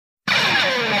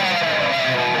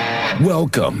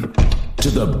Welcome to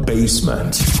the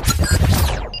basement.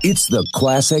 It's the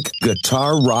Classic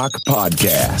Guitar Rock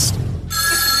Podcast.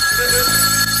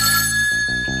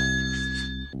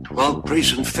 12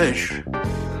 Priests Fish.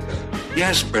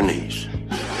 Yes, Bernice.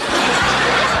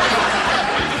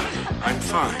 I'm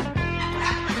fine.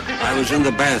 I was in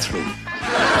the bathroom.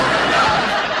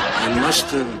 I must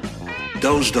have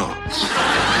dozed off.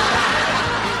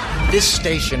 This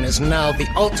station is now the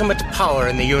ultimate power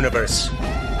in the universe.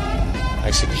 I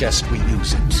suggest we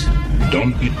use it.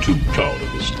 Don't be too proud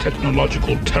of this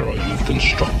technological terror you've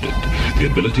constructed. The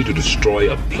ability to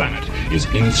destroy a planet is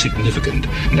insignificant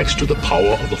next to the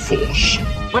power of the Force.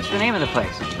 What's the name of the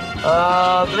place?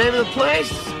 The name of the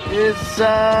place is,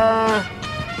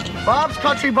 Bob's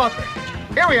Country Bunker.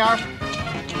 Here we are.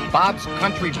 Bob's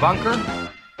Country Bunker?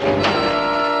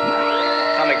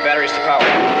 Atomic batteries to power.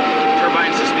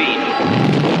 Turbines to speed.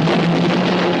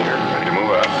 You're ready to move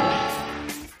out.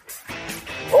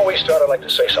 Before we start, I'd like to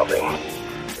say something.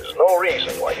 There's no reason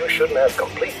why you shouldn't have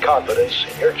complete confidence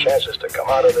in your chances to come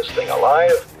out of this thing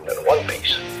alive and in one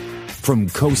piece. From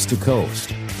coast to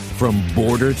coast, from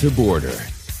border to border,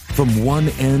 from one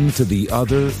end to the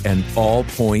other and all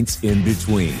points in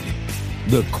between,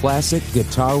 the Classic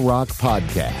Guitar Rock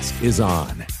Podcast is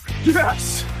on.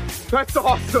 Yes! That's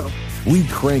awesome! We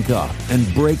crank up and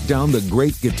break down the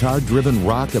great guitar-driven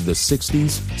rock of the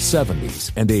 60s,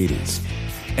 70s, and 80s.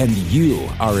 And you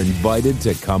are invited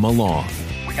to come along.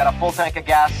 We got a full tank of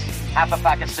gas, half a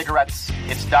pack of cigarettes,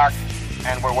 it's dark,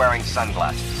 and we're wearing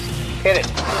sunglasses. Hit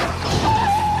it.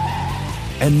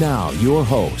 And now, your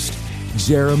host,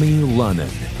 Jeremy Lunnan.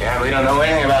 Yeah, we don't know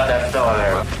anything about that fella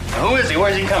there. Who is he?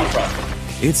 Where's he come from?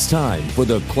 It's time for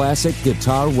the Classic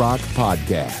Guitar Rock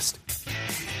Podcast.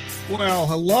 Well,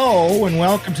 hello and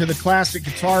welcome to the Classic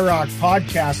Guitar Rock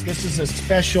Podcast. This is a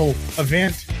special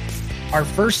event. Our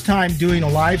first time doing a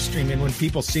live stream, and when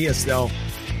people see us, they'll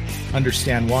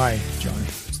understand why, John.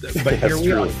 But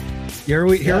here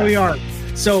we are.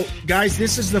 So, guys,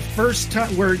 this is the first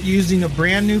time we're using a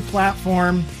brand new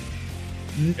platform.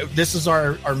 This is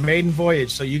our maiden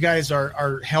voyage. So you guys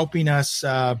are helping us.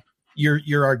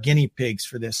 You're our guinea pigs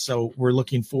for this. So we're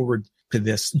looking forward to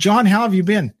this. John, how have you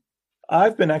been?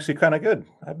 I've been actually kind of good.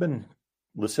 I've been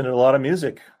listening to a lot of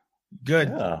music. Good.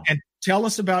 Yeah. And tell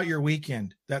us about your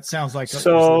weekend. That sounds like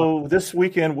this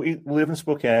weekend we live in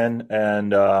Spokane, and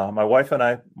my wife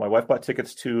bought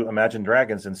tickets to Imagine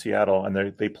Dragons in Seattle,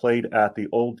 and they played at the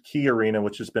old Key Arena,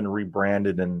 which has been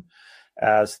rebranded and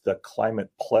as the Climate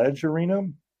Pledge Arena.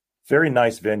 Very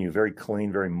nice venue, very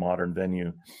clean, very modern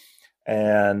venue,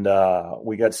 and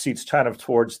we got seats kind of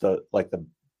towards the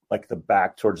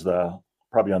back, towards the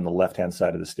probably on the left hand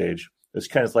side of the stage. It's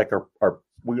kind of like our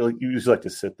we usually like to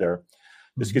sit there.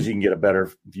 Just because you can get a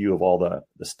better view of all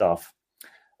the stuff.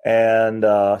 And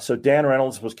so Dan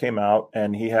Reynolds came out,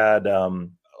 and he had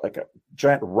like a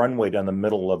giant runway down the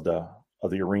middle of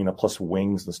the arena, plus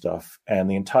wings and stuff.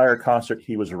 And the entire concert,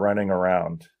 he was running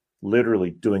around, literally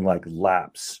doing like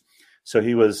laps. So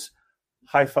he was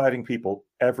high-fiving people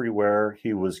everywhere.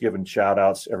 He was giving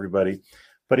shout-outs to everybody.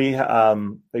 But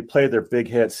they played their big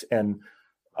hits, and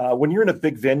when you're in a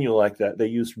big venue like that, they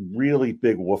use really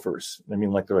big woofers. I mean,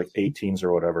 like they're like 18s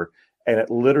or whatever. And it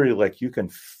literally, like, you can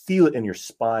feel it in your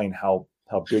spine how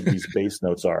big these bass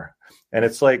notes are. And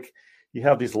it's like you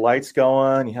have these lights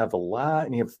going, you have the light,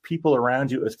 and you have people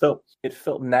around you. It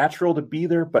felt natural to be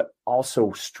there, but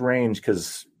also strange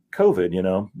because COVID, you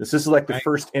know. This is like the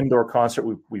first indoor concert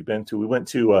we've been to. We went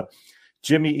to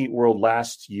Jimmy Eat World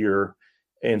last year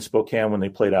in Spokane when they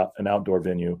played out an outdoor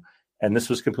venue. And this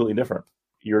was completely different.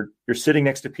 You're sitting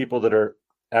next to people that are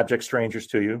abject strangers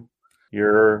to you.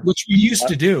 Which we used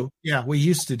to do. Yeah, we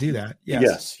used to do that.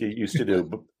 Yes, you used to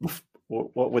do.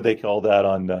 What would they call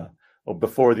that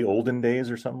before the olden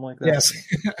days or something like that? Yes.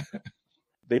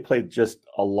 They played just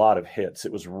a lot of hits.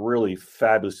 It was really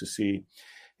fabulous to see.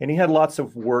 And he had lots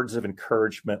of words of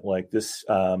encouragement like this.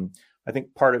 I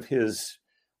think part of his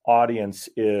audience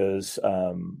is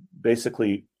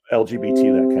basically LGBT,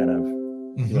 that kind of,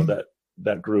 you know,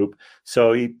 that group.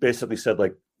 So he basically said,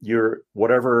 like, you're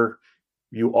whatever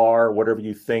you are, whatever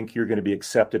you think, you're going to be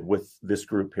accepted with this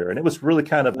group here. And it was really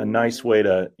kind of a nice way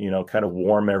to, you know, kind of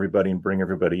warm everybody and bring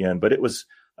everybody in. But it was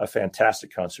a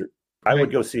fantastic concert. I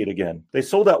would go see it again. They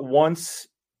sold out once,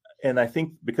 and I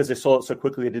think because they sold it so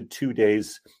quickly, they did 2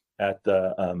 days at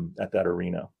that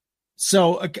arena.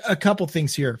 So a couple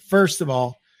things here. First of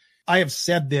all, I have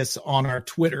said this on our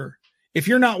Twitter. If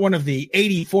you're not one of the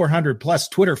 8,400 plus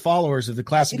Twitter followers of the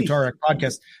Classic Guitar Rock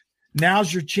Podcast,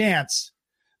 now's your chance.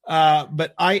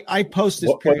 But I post this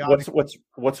periodically.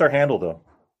 What's our handle though?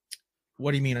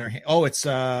 What do you mean? It's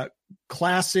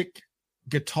Classic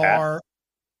Guitar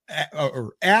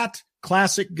at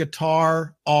Classic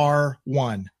Guitar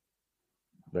R1.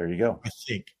 There you go.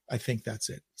 I think that's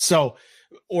it. So,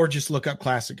 or just look up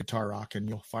Classic Guitar Rock and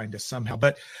you'll find us somehow.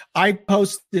 But I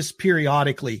post this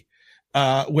periodically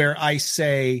where I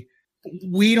say,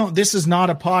 this is not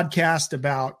a podcast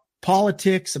about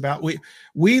politics,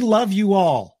 we love you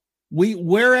all.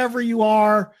 Wherever you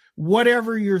are,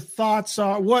 whatever your thoughts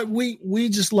are, we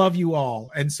just love you all.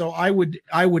 And so I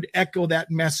would echo that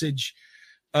message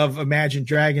of Imagine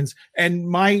Dragons, and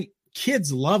my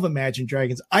kids love Imagine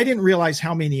Dragons. I didn't realize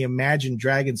how many Imagine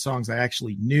Dragons songs I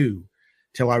actually knew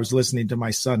till I was listening to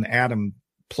my son Adam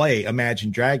play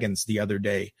Imagine Dragons the other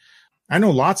day. I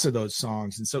know lots of those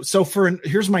songs. And so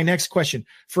here's my next question.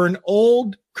 For an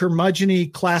old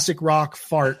curmudgeon-y classic rock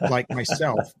fart like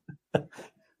myself,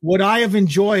 would I have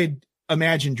enjoyed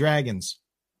Imagine Dragons?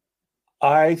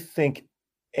 I think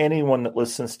anyone that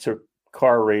listens to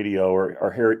car radio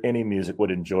or hear any music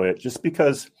would enjoy it, just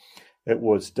because it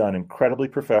was done incredibly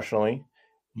professionally.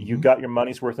 Mm-hmm. You got your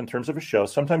money's worth in terms of a show.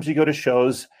 Sometimes you go to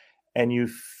shows and you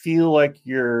feel like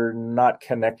you're not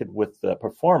connected with the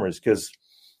performers because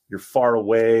you're far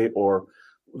away. Or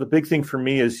the big thing for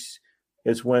me is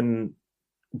when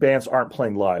bands aren't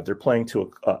playing live, they're playing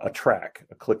to a track,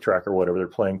 a click track or whatever they're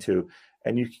playing to.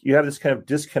 And you have this kind of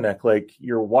disconnect, like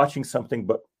you're watching something,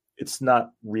 but it's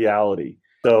not reality.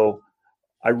 So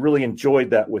I really enjoyed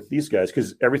that with these guys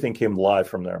because everything came live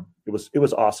from there. It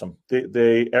was awesome.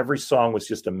 They every song was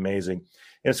just amazing.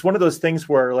 And it's one of those things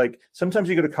where, like, sometimes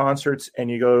you go to concerts and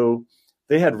you go,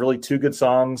 they had really 2 good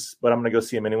songs, but I'm going to go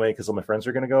see them anyway because all my friends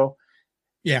are going to go.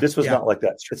 Yeah. This was not like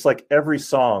that. It's like every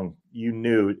song you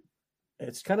knew.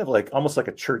 It's kind of like almost like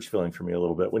a church feeling for me a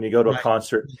little bit when you go to a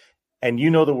concert and you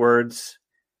know the words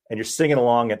and you're singing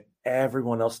along and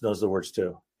everyone else knows the words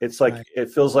too. It's like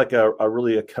it feels like a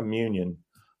really a communion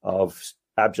of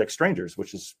abject strangers,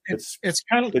 which is it's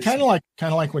kind of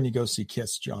like when you go see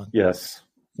Kiss, John. Yes,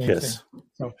 Kiss.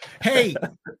 So hey,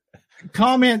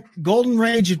 comment Golden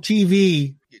Rage of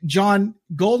TV, John.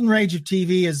 Golden Rage of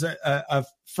TV is a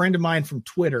friend of mine from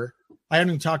Twitter. I haven't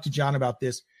even talked to John about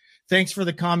this. Thanks for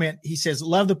the comment. He says,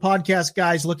 "Love the podcast,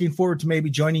 guys. Looking forward to maybe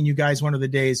joining you guys one of the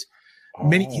days."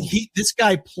 This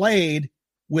guy played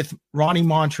with Ronnie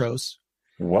Montrose.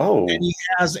 Whoa. And he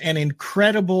has an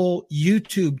incredible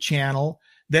YouTube channel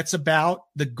that's about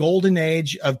the golden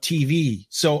age of TV.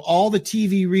 So all the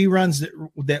TV reruns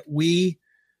that we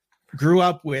grew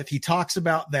up with, he talks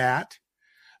about that.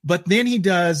 But then he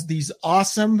does these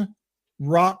awesome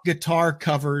rock guitar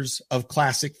covers of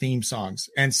classic theme songs.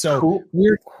 And so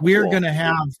we're going to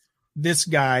have this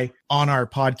guy on our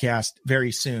podcast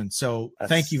very soon. So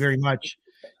thank you very much.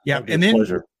 Yeah. And then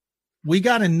pleasure. We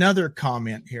got another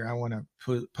comment here. I want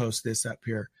to post this up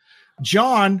here.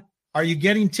 John, are you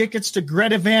getting tickets to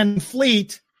Greta Van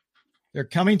Fleet? They're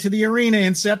coming to the arena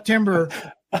in September.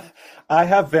 I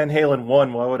have Van Halen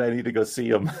 1. Why would I need to go see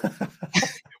them?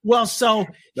 Well, so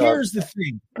here's the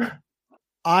thing.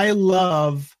 I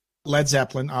love Led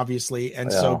Zeppelin, obviously.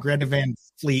 And so Greta Van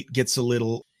Fleet gets a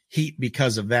little heat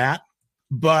because of that.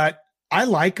 But I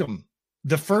like them.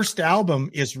 The first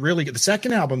album is really good. The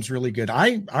second album's really good.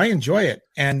 I enjoy it.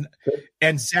 And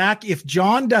Zach, if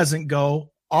John doesn't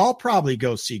go, I'll probably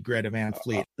go see Greta Van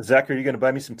Fleet. Zach, are you going to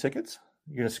buy me some tickets?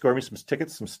 You're going to score me some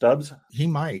tickets, some stubs? He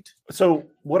might. So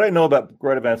what I know about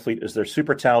Greta Van Fleet is they're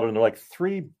super talented. And they're like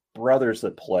 3 brothers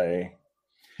that play.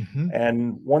 Mm-hmm.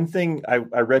 And one thing I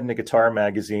read in a guitar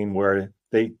magazine where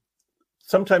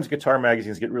sometimes guitar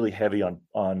magazines get really heavy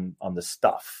on the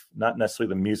stuff, not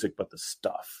necessarily the music, but the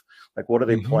stuff. Like, what are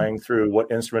they playing through?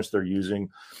 What instruments they're using?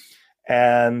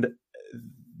 And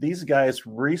these guys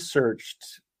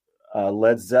researched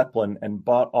Led Zeppelin and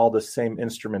bought all the same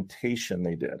instrumentation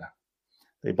they did.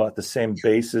 They bought the same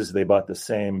basses. They bought the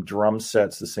same drum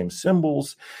sets, the same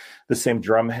cymbals, the same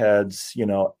drum heads,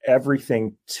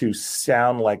 everything to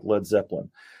sound like Led Zeppelin.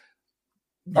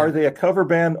 Yeah. Are they a cover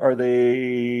band? Are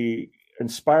they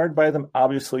inspired by them?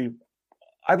 Obviously,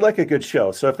 I'd like a good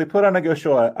show. So if they put on a good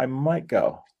show, I might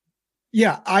go.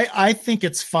 Yeah, I think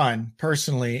it's fun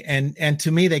personally. And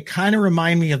to me, they kind of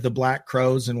remind me of the Black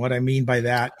Crowes. And what I mean by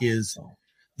that is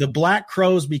the Black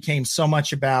Crowes became so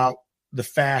much about the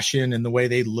fashion and the way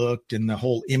they looked and the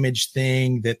whole image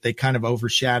thing that they kind of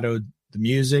overshadowed the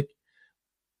music.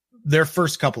 Their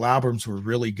first couple albums were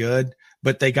really good,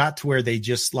 but they got to where they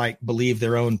just believe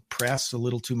their own press a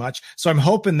little too much. So I'm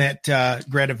hoping that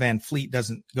Greta Van Fleet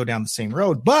doesn't go down the same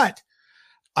road, but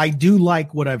I do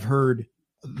like what I've heard.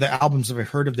 The albums I've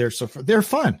heard of theirs so far, they're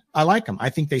fun. I like them. I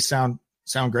think they sound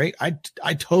great.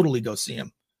 I'd totally go see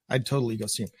them.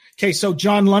 Okay. So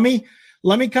John, let me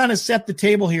let me kind of set the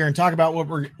table here and talk about what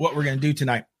we're going to do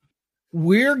tonight.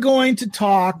 We're going to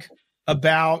talk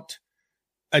about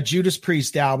a Judas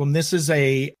Priest album. This is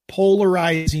a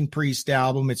polarizing Priest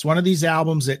album. It's one of these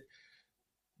albums that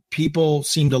people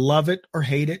seem to love it or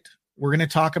hate it. We're going to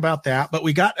talk about that, but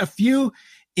we got a few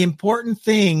important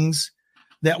things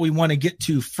that we want to get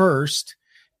to first.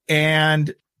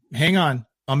 And hang on,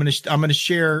 I'm going to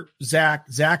share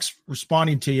Zach's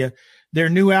responding to you. Their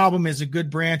new album is a good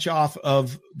branch off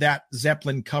of that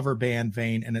Zeppelin cover band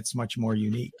vein, and it's much more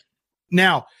unique.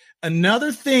 Now,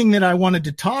 another thing that I wanted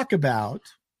to talk about,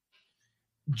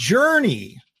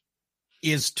 Journey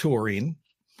is touring,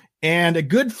 and a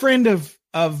good friend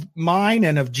of mine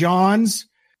and of John's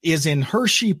is in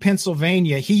Hershey,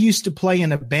 Pennsylvania. He used to play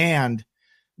in a band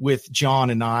with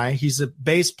John and I. He's a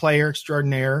bass player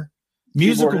extraordinaire,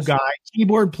 musical guy,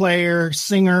 keyboard player,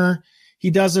 singer.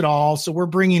 He does it all. So we're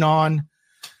bringing on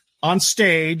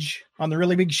stage on the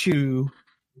Really Big Shoe.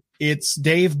 It's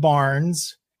Dave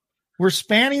Barnes. We're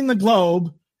spanning the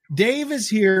globe. Dave is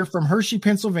here from Hershey,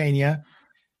 Pennsylvania.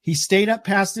 He stayed up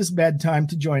past his bedtime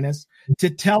to join us to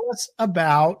tell us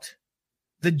about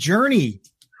the Journey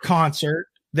concert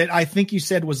that I think you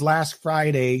said was last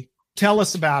Friday. Tell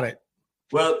us about it.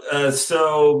 Well,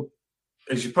 so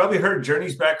as you probably heard,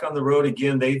 Journey's back on the road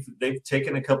again. They've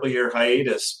taken a couple year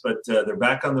hiatus, but they're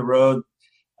back on the road.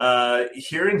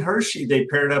 Here in Hershey, they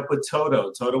paired up with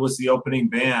Toto. Toto was the opening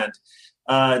band.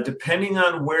 Depending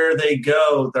on where they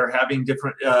go, they're having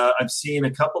different. I've seen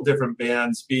a couple different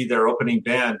bands be their opening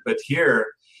band, but here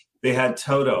they had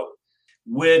Toto,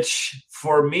 which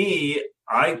for me,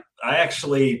 I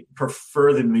actually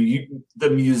prefer the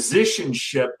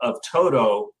musicianship of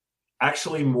Toto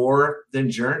actually more than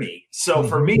Journey. So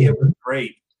for me, it was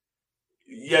great.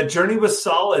 Yeah, Journey was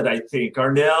solid, I think.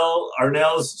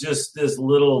 Arnell's just this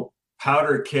little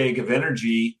powder keg of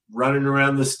energy running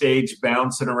around the stage,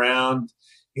 bouncing around,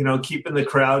 keeping the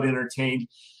crowd entertained.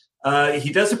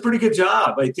 He does a pretty good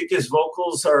job. I think his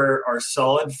vocals are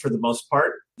solid for the most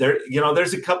part.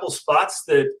 There's a couple spots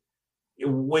that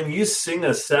when you sing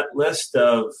a set list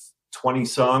of 20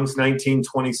 songs, 19,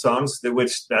 20 songs,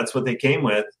 which that's what they came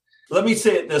with. Let me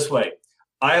say it this way.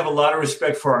 I have a lot of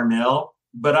respect for Arnell,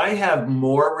 but I have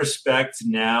more respect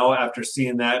now after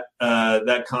seeing that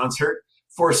concert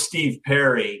for Steve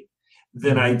Perry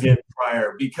than I did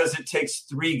prior, because it takes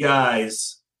three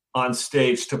guys on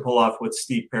stage to pull off what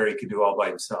Steve Perry could do all by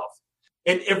himself.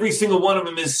 And every single one of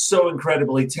them is so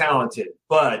incredibly talented,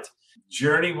 but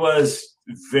Journey was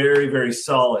very, very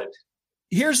solid.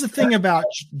 Here's the thing about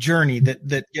Journey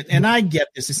that, and I get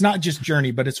this, it's not just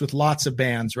Journey, but it's with lots of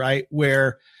bands, right?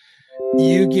 Where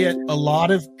you get a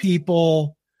lot of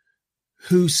people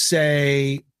who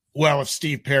say, well, if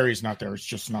Steve Perry's not there, it's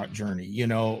just not Journey,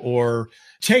 or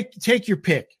take your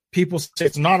pick. People say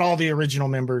it's not all the original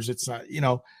members. It's not,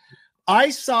 I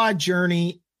saw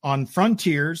Journey on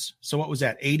Frontiers. So what was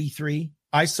that? 83.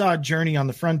 I saw Journey on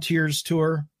the Frontiers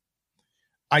tour.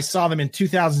 I saw them in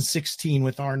 2016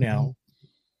 with Arnell.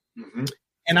 Mm-hmm.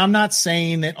 And I'm not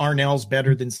saying that Arnell's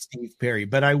better than Steve Perry,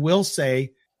 but I will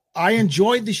say I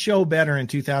enjoyed the show better in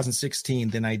 2016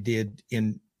 than I did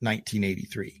in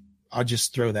 1983. I'll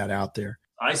just throw that out there.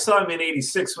 I saw him in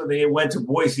 86 when they went to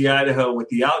Boise, Idaho with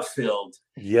the Outfield.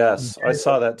 Yes, I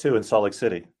saw that too in Salt Lake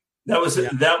City. That was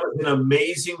an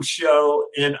amazing show,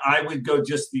 and I would go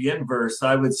just the inverse.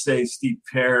 I would say Steve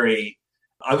Perry.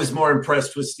 I was more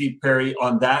impressed with Steve Perry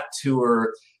on that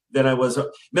tour than I was.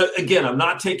 Now, again, I'm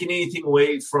not taking anything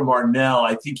away from Arnell.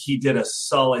 I think he did a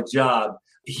solid job.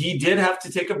 He did have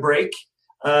to take a break,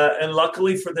 and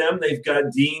luckily for them, they've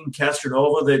got Dean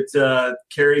Castronova that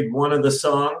carried one of the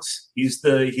songs. He's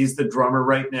the drummer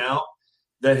right now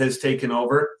that has taken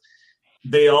over.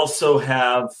 They also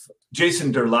have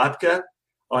Jason Derlatka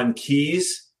on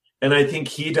keys, and I think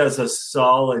he does a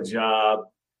solid job.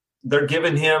 They're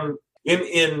giving him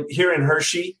in here in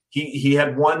Hershey. He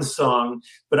had one song,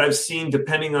 but I've seen,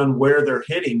 depending on where they're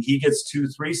hitting, he gets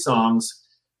 2-3 songs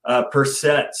per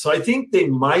set. So I think they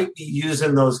might be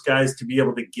using those guys to be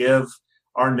able to give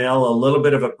Arnell a little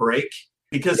bit of a break,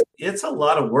 because it's a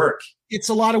lot of work. It's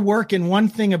a lot of work. And one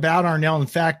thing about Arnell, in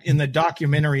fact, in the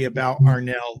documentary about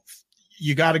Arnell,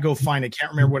 you got to go find it. I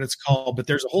can't remember what it's called, but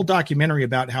there's a whole documentary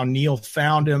about how Neil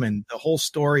found him and the whole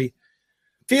story.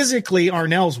 Physically,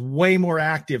 Arnell's way more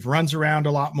active, runs around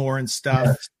a lot more and stuff.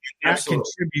 Yes, and that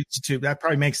contributes to, that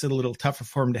probably makes it a little tougher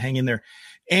for him to hang in there.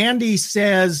 Andy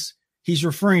says, he's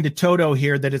referring to Toto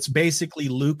here, that it's basically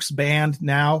Luke's band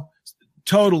now.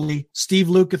 Totally. Steve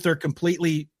Lukather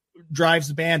completely drives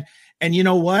the band. And you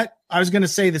know what? I was going to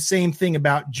say the same thing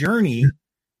about Journey.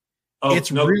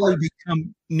 It's really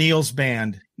become Neil's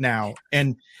band now.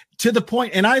 And to the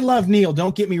point, and I love Neil,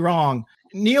 don't get me wrong.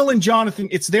 Neil and Jonathan,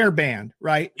 it's their band,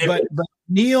 right? But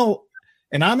Neil,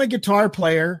 and I'm a guitar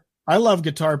player. I love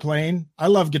guitar playing. I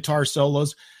love guitar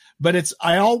solos, but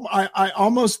I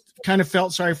almost kind of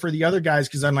felt sorry for the other guys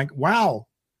because I'm like, wow,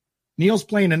 Neil's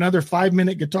playing another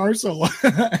 5-minute guitar solo.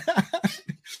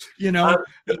 You know,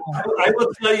 I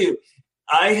will tell you,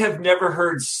 I have never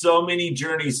heard so many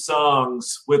Journey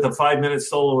songs with a 5-minute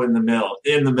solo in the middle.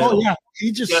 Oh yeah,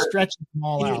 he just stretches them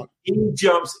all out. He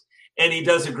jumps and he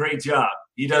does a great job.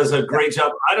 He does a great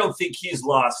job. I don't think he's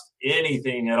lost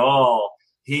anything at all.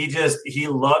 He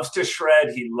loves to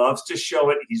shred. He loves to show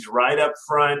it. He's right up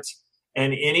front.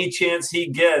 And any chance he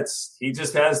gets, he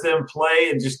just has them play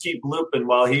and just keep looping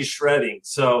while he's shredding.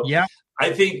 So yeah,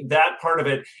 I think that part of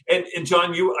it. And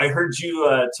John, I heard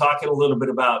you talking a little bit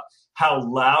about how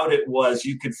loud it was.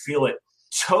 You could feel it.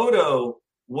 Toto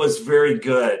was very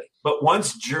good. But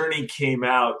once Journey came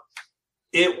out,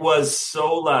 it was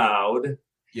so loud.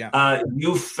 Yeah,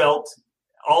 you felt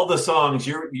all the songs.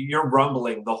 You're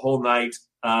rumbling the whole night.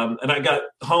 And I got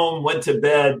home, went to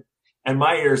bed, and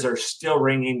my ears are still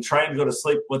ringing. Trying to go to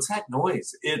sleep. What's that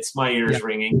noise? It's my ears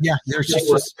ringing. Yeah, they're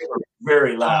just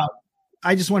very loud.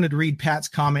 I just wanted to read Pat's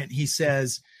comment. He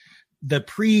says the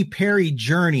pre-Perry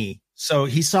Journey. So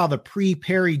he saw the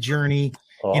pre-Perry Journey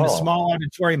in a small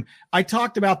auditorium. I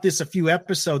talked about this a few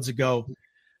episodes ago.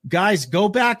 Guys, go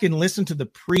back and listen to the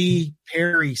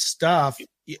pre-Perry stuff.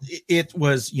 It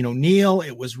was, Neil,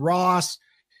 it was Ross,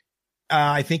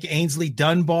 I think Ainsley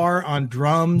Dunbar on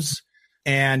drums,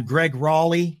 and Greg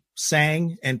Raleigh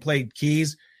sang and played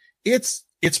keys. It's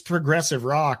progressive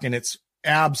rock, and it's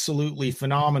absolutely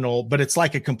phenomenal, but it's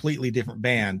like a completely different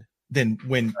band than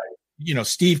when,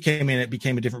 Steve came in, it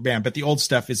became a different band, but the old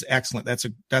stuff is excellent.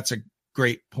 That's a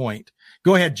great point.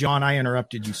 Go ahead, John. I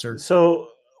interrupted you, sir. So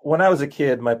when I was a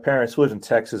kid, my parents lived in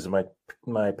Texas, and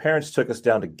my parents took us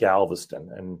down to Galveston.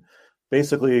 And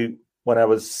basically, when I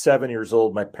was 7 years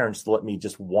old, my parents let me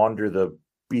just wander the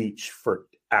beach for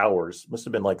hours. Must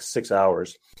have been like 6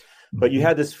 hours. But you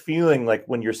had this feeling like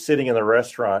when you're sitting in the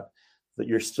restaurant that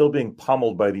you're still being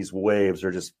pummeled by these waves,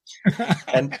 or just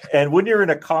and when you're in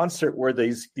a concert where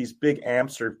these big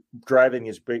amps are driving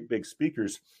these big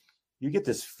speakers, you get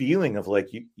this feeling of like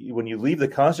you when you leave the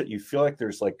concert, you feel like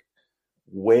there's like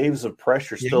waves of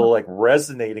pressure still like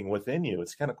resonating within you.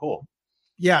 It's kind of cool.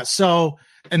 Yeah. So,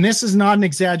 and this is not an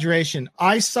exaggeration.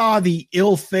 I saw the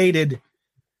ill-fated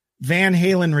Van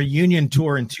Halen reunion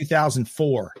tour in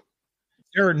 2004.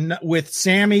 With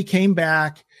Sammy came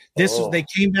back. They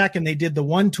came back and they did the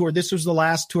one tour. This was the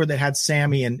last tour that had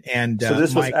Sammy and so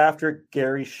this Mike. Was after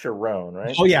Gary Cherone,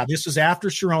 right? Oh yeah, this was after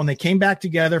Cherone. They came back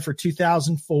together for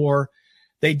 2004.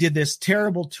 They did this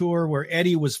terrible tour where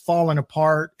Eddie was falling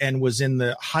apart and was in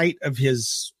the height of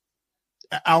his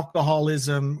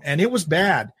alcoholism, and it was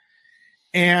bad.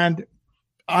 And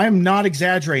I'm not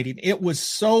exaggerating. It was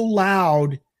so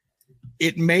loud,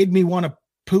 it made me want to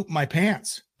poop my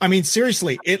pants. I mean,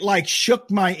 seriously, it like shook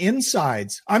my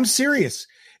insides. I'm serious.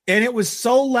 And it was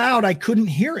so loud, I couldn't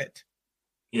hear it.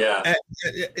 Yeah.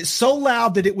 So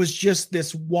loud that it was just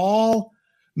this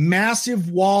massive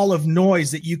wall of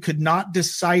noise that you could not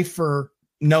decipher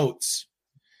notes.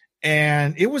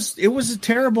 And it was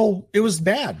bad. It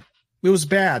was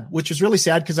bad, which was really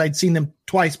sad because I'd seen them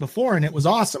twice before and it was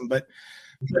awesome. But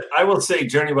I will say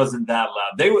Journey wasn't that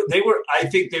loud. They were, I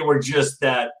think they were just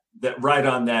that right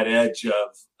on that edge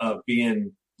of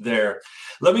being there.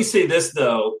 Let me say this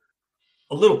though,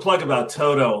 a little plug about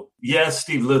Toto. Yes,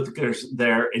 Steve Lukather's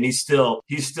there and he's still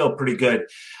pretty good.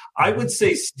 I would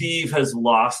say Steve has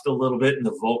lost a little bit in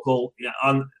the vocal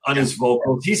on his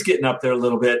vocals. He's getting up there a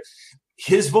little bit.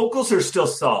 His vocals are still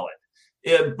solid,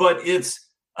 but it's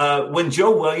when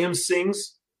Joe Williams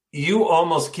sings, you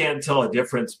almost can't tell a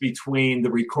difference between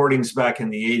the recordings back in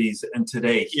the 80s and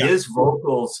today. Yeah. His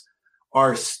vocals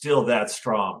are still that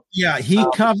strong. Yeah, he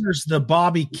covers the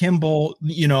Bobby Kimball,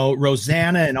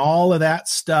 Rosanna and all of that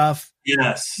stuff.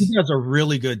 Yes. He does a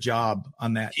really good job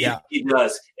on that. He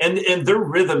does. And their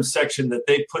rhythm section that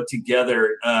they put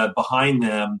together behind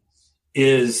them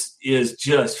is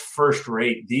just first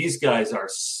rate. These guys are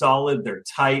solid. They're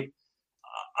tight.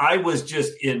 I was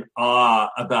just in awe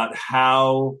about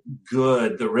how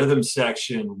good the rhythm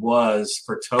section was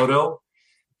for Toto.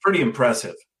 Pretty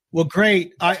impressive. Well,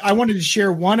 great. I wanted to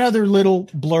share one other little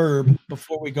blurb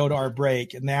before we go to our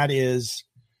break, and that is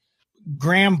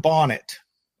Graham Bonnet.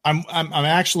 I'm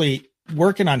actually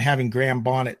working on having Graham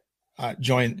Bonnet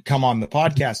come on the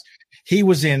podcast. He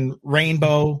was in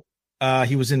Rainbow.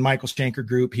 He was in Michael Schenker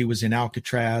Group. He was in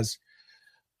Alcatraz.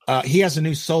 He has a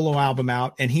new solo album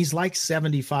out, and he's like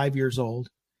 75 years old.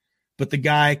 but the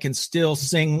guy can still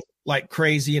sing like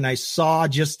crazy. And I saw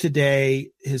just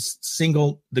today his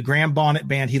single, the Graham Bonnet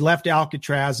Band. He left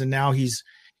Alcatraz and now he's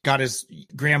got his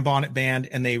Graham Bonnet Band,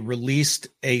 and they released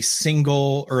a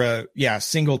single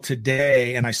single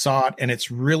today. And I saw it and it's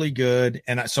really good.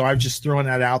 And so I'm just throwing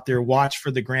that out there. Watch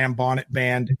for the Graham Bonnet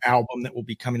Band album that will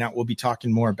be coming out. We'll be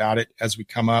talking more about it as we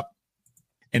come up.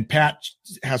 And Pat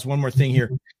has one more thing here.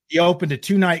 He opened a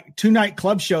two night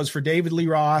club shows for David Lee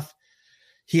Roth.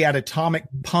 He had Atomic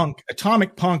Punk.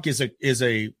 Atomic Punk is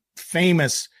a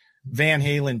famous Van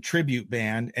Halen tribute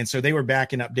band. And so they were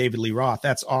backing up David Lee Roth.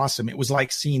 That's awesome. It was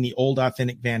like seeing the old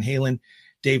authentic Van Halen.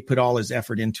 Dave put all his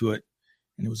effort into it,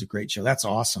 and it was a great show. That's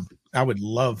awesome. I would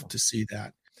love to see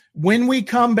that. When we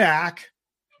come back,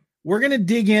 we're going to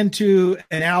dig into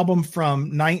an album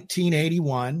from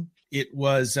 1981. It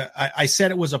was, I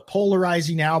said it was a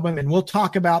polarizing album, and we'll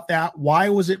talk about that. Why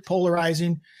was it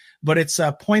polarizing? But it's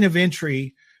a Point of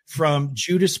Entry from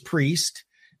Judas Priest,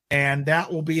 and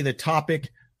that will be the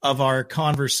topic of our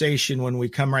conversation when we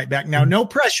come right back. Now, no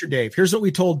pressure, Dave. Here's what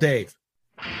we told Dave.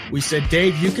 We said,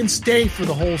 Dave, you can stay for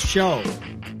the whole show,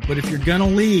 but if you're going to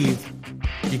leave,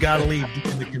 you got to leave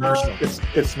in the commercial.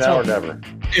 It's now or never.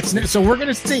 So we're going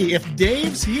to see if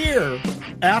Dave's here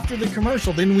after the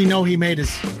commercial, then we know he made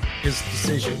his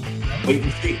decision. Wait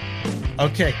and see.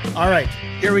 Okay. All right.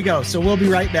 Here we go. So we'll be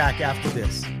right back after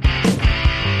this.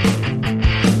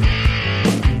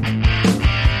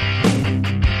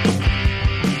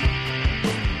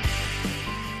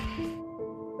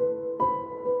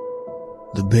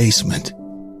 The basement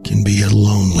can be a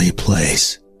lonely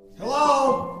place.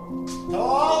 Hello?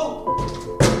 Hello?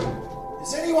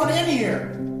 Is anyone in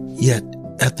here? Yet,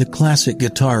 at the Classic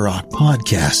Guitar Rock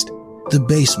podcast, the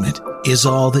basement is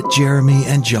all that Jeremy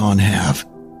and John have.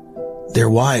 Their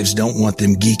wives don't want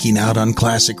them geeking out on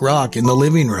classic rock in the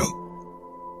living room.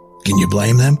 Can you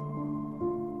blame them?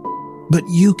 But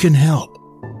you can help.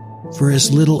 For as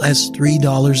little as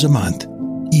 $3 a month,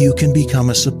 you can become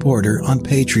a supporter on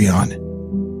Patreon.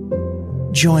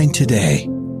 Join today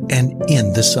and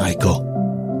end the cycle.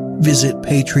 Visit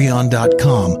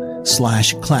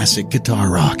patreon.com/classic guitar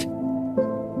rock.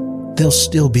 They'll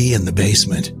still be in the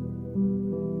basement,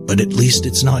 but at least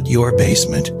it's not your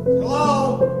basement.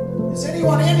 Hello? Is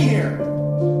anyone in here?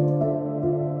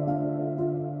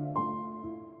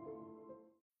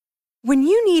 When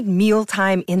you need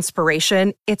mealtime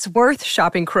inspiration, it's worth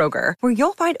shopping Kroger, where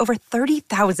you'll find over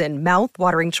 30,000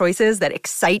 mouth-watering choices that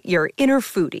excite your inner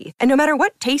foodie. And no matter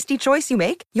what tasty choice you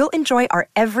make, you'll enjoy our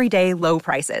everyday low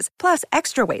prices, plus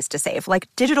extra ways to save, like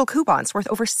digital coupons worth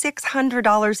over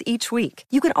 $600 each week.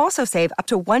 You can also save up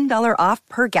to $1 off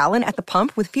per gallon at the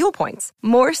pump with fuel points.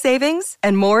 More savings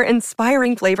and more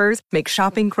inspiring flavors make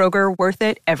shopping Kroger worth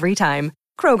it every time.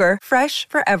 Kroger, fresh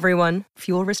for everyone.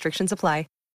 Fuel restrictions apply.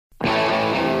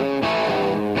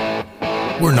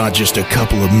 We're not just a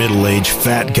couple of middle-aged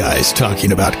fat guys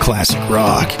talking about classic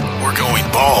rock. We're going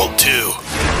bald, too.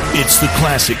 It's the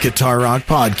Classic Guitar Rock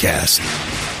Podcast.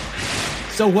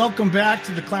 So welcome back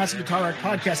to the Classic Guitar Rock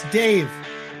Podcast. Dave.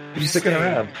 You sticking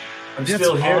around? I'm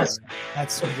still here. Awesome.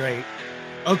 That's so great.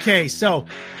 Okay, so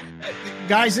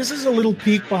guys, this is a little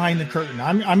peek behind the curtain.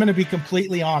 I'm going to be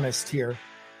completely honest here.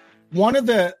 One of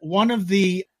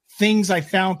the things I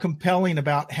found compelling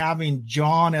about having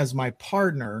John as my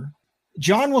partner,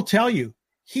 John will tell you,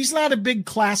 he's not a big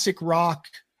classic rock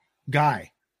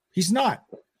guy. He's not.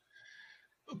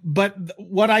 But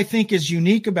what I think is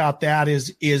unique about that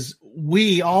is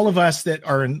we, all of us that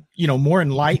are, more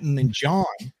enlightened than John,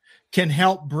 can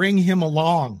help bring him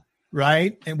along,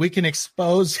 right? And we can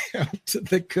expose him to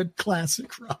the good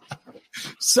classic rock.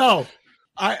 So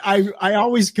I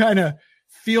always kind of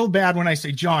feel bad when I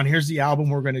say, John, here's the album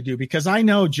we're going to do, because I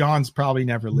know John's probably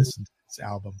never listened to this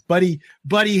album, but he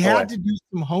had to do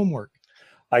some homework.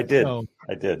 I did. So,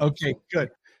 I did. Okay,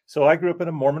 good. So I grew up in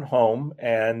a Mormon home,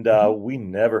 and we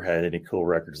never had any cool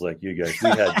records like you guys.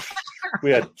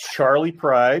 We had Charlie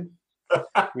Pride,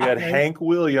 we had Hank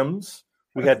Williams,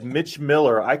 we had Mitch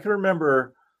Miller. I can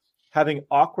remember having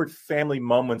awkward family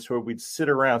moments where we'd sit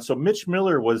around. So Mitch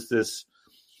Miller was this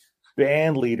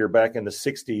band leader back in the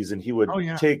 60s, and he would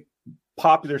take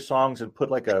popular songs and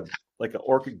put like a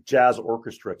jazz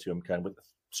orchestra to them, kind of with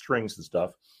strings and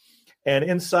stuff. And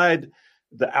inside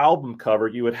the album cover,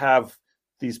 you would have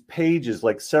these pages,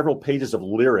 like several pages of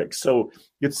lyrics. So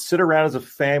you'd sit around as a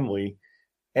family,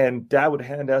 and Dad would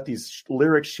hand out these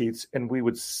lyric sheets, and we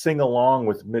would sing along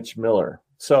with Mitch Miller.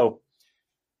 So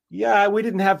yeah, we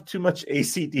didn't have too much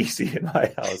AC/DC in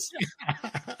my house.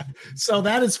 So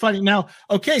that is funny. Now,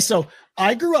 okay, so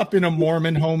I grew up in a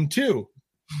Mormon home too,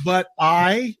 but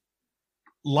I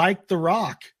liked the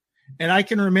rock. And I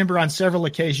can remember on several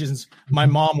occasions, my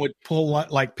mom would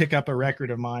pick up a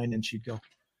record of mine and she'd go,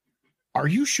 "Are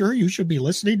you sure you should be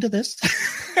listening to this?"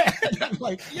 And I'm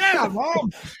like, "Yeah,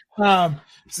 Mom."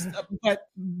 But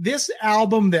this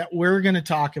album that we're going to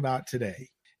talk about today,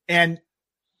 and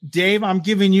Dave, I'm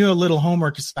giving you a little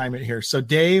homework assignment here. So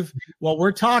Dave, while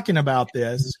we're talking about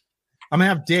this, I'm gonna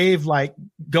have Dave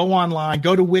go online,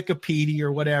 go to Wikipedia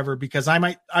or whatever, because I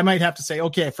might have to say,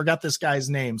 okay, I forgot this guy's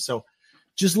name. So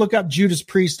just look up Judas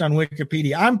Priest on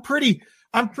Wikipedia. I'm pretty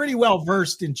well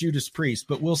versed in Judas Priest,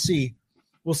 but we'll see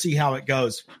how it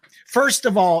goes. First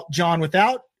of all, John,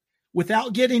 without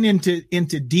getting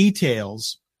into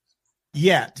details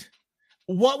yet,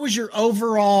 what was your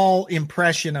overall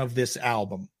impression of this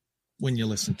album when you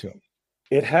listened to it?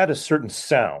 It had a certain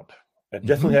sound. It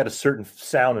definitely had a certain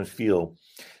sound and feel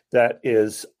that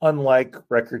is unlike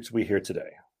records we hear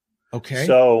today. Okay.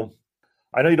 So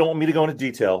I know you don't want me to go into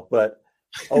detail, but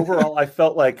overall, I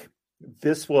felt like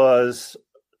this was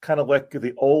kind of like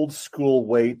the old school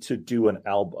way to do an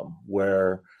album,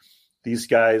 where these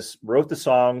guys wrote the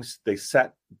songs, they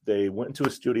went into a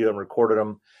studio and recorded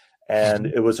them, and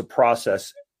it was a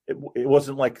process. It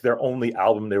wasn't like their only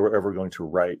album they were ever going to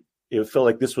write. It felt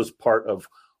like this was part of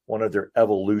one of their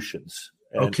evolutions.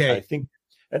 And okay. I think,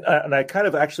 and I kind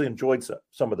of actually enjoyed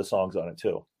some of the songs on it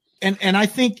too. And I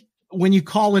think when you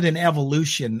call it an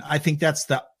evolution, I think that's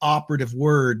the operative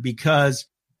word, because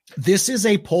this is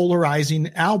a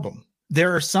polarizing album.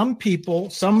 There are some people,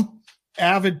 some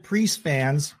avid Priest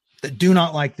fans, that do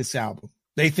not like this album.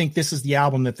 They think this is the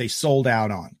album that they sold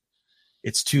out on.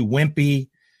 It's too wimpy.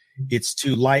 It's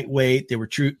too lightweight. They were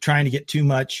trying to get too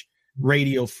much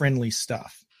radio-friendly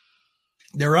stuff.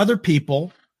 There are other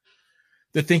people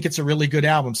that think it's a really good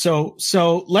album. So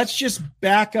let's just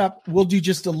back up. We'll do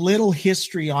just a little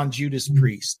history on Judas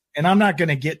Priest. And I'm not going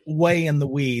to get way in the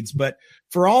weeds, but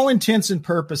for all intents and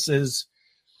purposes,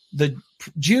 the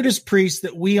Judas Priest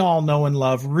that we all know and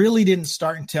love really didn't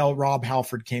start until Rob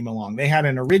Halford came along. They had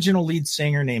an original lead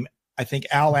singer named, I think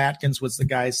Al Atkins was the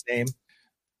guy's name.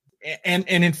 And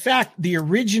in fact, the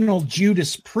original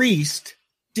Judas Priest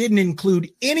didn't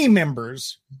include any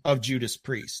members of Judas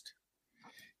Priest.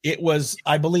 It was,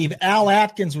 I believe, Al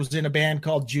Atkins was in a band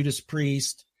called Judas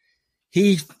Priest.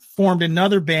 He formed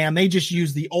another band. They just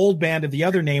used the old band of the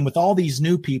other name with all these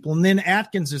new people. And then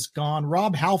Atkins is gone.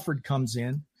 Rob Halford comes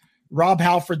in. Rob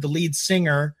Halford, the lead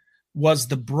singer, was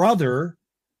the brother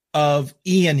of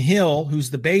Ian Hill, who's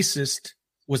the bassist,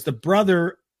 was the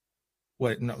brother.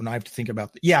 No, I have to think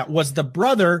about that. Yeah, was the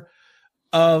brother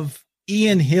of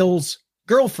Ian Hill's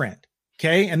girlfriend.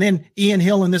 Okay. And then Ian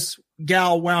Hill and this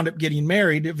gal wound up getting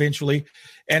married eventually.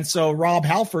 And so Rob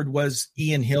Halford was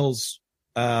Ian Hill's,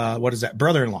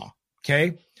 brother-in-law.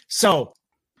 Okay. So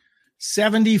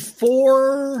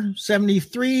 74,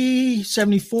 73,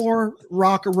 74,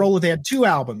 Rock-a-Rolla. They had two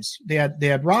albums. They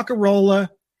had Rock-a-Rolla,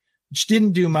 which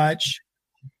didn't do much.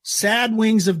 Sad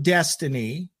Wings of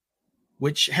Destiny,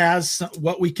 which has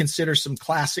what we consider some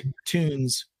classic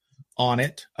tunes on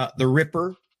it. The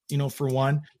Ripper, for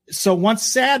one. So once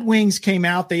Sad Wings came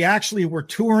out, they actually were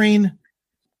touring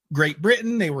Great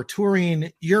Britain. They were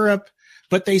touring Europe,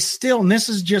 but they still, and this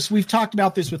is just, we've talked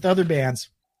about this with other bands,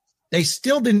 they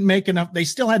still didn't make enough. They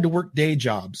still had to work day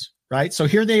jobs, right? So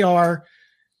here they are.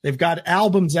 They've got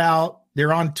albums out.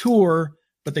 They're on tour,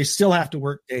 but they still have to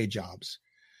work day jobs.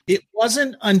 It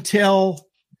wasn't until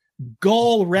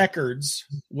Gull Records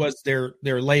was their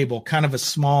label, kind of a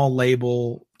small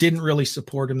label, didn't really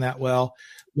support them that well.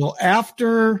 Well,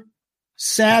 after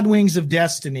Sad Wings of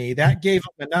Destiny, that gave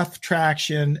them enough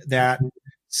traction that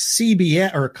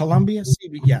CBS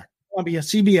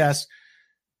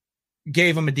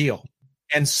gave them a deal.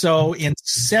 And so in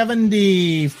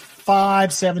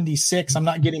 75, 76, I'm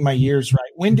not getting my years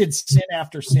right. When did Sin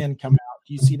After Sin come out?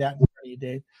 Do you see that in front of you,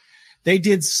 Dave? They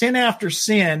did Sin After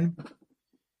Sin,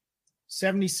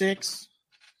 76,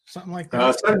 something like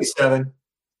that. 77.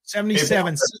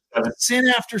 77.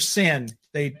 Sin After Sin,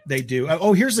 they do.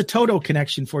 Oh, here's a Toto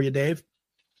connection for you, Dave.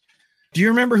 Do you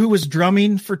remember who was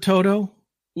drumming for Toto?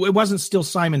 It wasn't still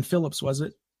Simon Phillips, was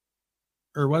it?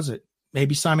 Or was it?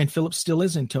 Maybe Simon Phillips still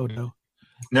is in Toto.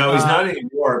 No, he's not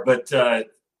anymore, but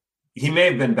he may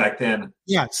have been back then.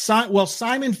 Yeah.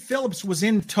 Simon Phillips was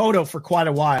in Toto for quite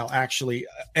a while, actually,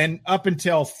 and up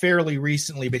until fairly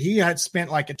recently, but he had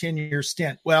spent like a 10-year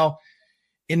stint. Well,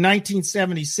 in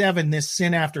 1977, this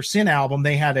Sin After Sin album,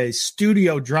 they had a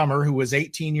studio drummer who was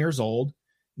 18 years old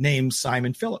named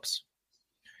Simon Phillips.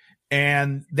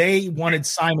 And they wanted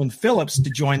Simon Phillips to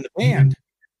join the band,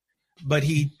 but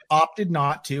he opted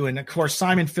not to. And of course,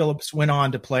 Simon Phillips went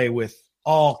on to play with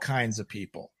all kinds of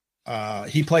people.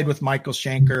 He played with Michael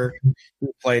Schenker.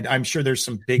 I'm sure there's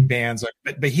some big bands,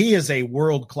 but he is a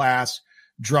world-class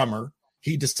drummer.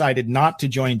 He decided not to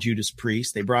join Judas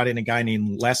Priest. They brought in a guy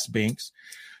named Les Binks.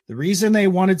 The reason they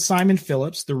wanted Simon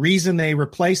Phillips, the reason they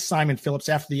replaced Simon Phillips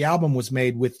after the album was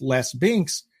made with Les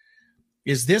Binks,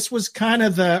 is this was kind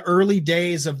of the early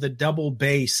days of the double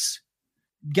bass.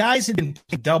 Guys had been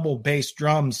playing double bass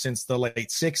drums since the late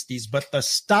 60s, but the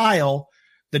style,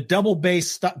 the double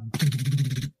bass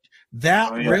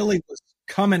really was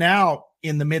coming out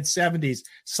in the mid 70s.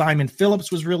 Simon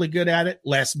Phillips was really good at it.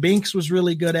 Les Binks was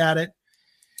really good at it.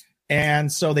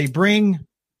 And so they bring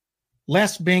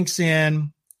Les Binks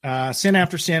in. Sin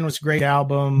After Sin was a great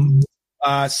album.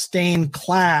 Stained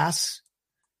Class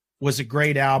was a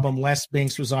great album. Les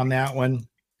Binks was on that one.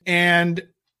 And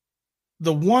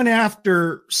the one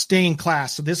after Stained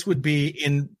Class, so this would be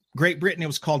in Great Britain, it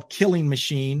was called Killing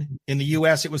Machine. In the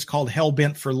US, it was called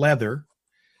Hellbent for Leather.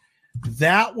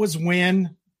 That was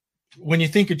when you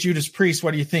think of Judas Priest,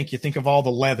 what do you think? You think of all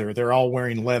the leather. They're all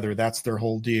wearing leather. That's their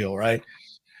whole deal, right?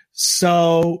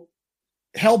 So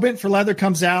Hellbent for Leather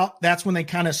comes out. That's when they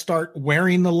kind of start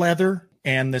wearing the leather.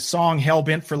 And the song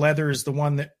Hellbent for Leather is the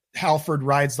one that Halford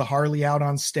rides the Harley out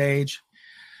on stage.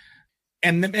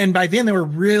 And by then they were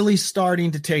really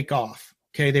starting to take off.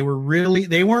 Okay. They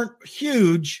weren't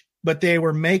huge, but they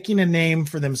were making a name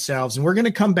for themselves. And we're going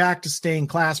to come back to Stained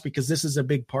Class because this is a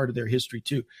big part of their history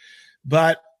too.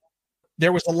 But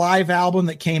there was a live album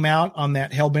that came out on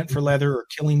that Hellbent for Leather or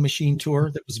Killing Machine tour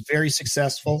that was very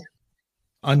successful.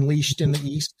 Unleashed in the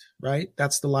East, right?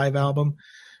 That's the live album.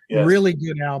 Yes. Really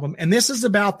good album. And this is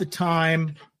about the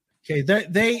time, okay,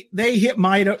 they hit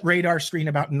my radar screen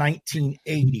about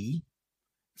 1980.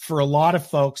 For a lot of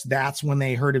folks, that's when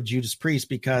they heard of Judas Priest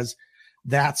because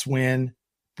that's when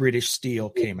British Steel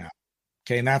came out.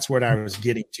 Okay, and that's what I was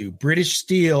getting to. British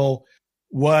Steel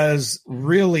was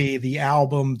really the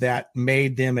album that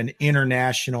made them an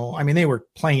international. I mean, they were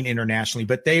playing internationally,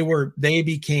 but they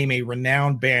became a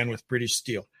renowned band with British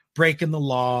Steel. Breaking the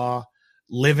Law,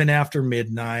 Living After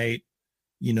Midnight,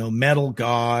 Metal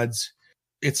Gods.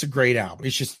 It's a great album.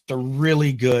 It's just a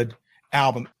really good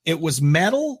album. It was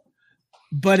metal,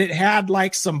 but it had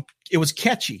it was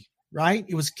catchy, right?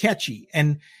 It was catchy.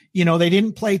 And, they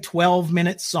didn't play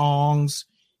 12-minute songs.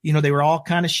 They were all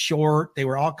kind of short. They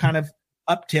were all kind of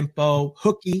up tempo,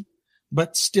 hooky,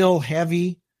 but still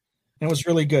heavy. And it was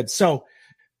really good. So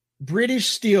British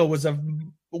Steel was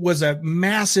a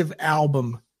massive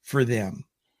album for them.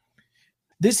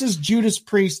 This is Judas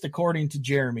Priest, according to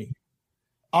Jeremy.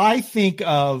 I think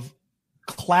of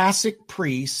classic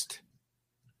Priest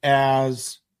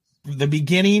as the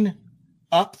beginning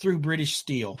up through British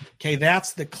Steel. Okay,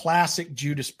 that's the classic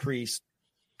Judas Priest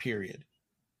period.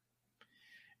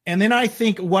 And then I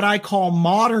think what I call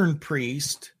modern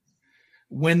Priest,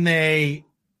 when they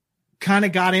kind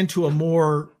of got into a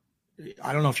more,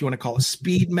 I don't know if you want to call it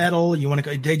speed metal,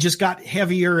 they just got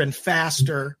heavier and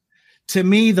faster. To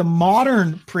me, the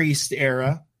modern Priest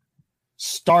era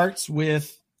starts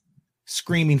with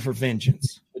Screaming for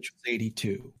Vengeance, which was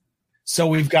 82. So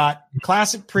we've got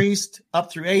classic Priest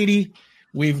up through 80.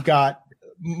 We've got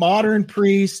modern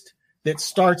Priest that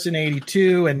starts in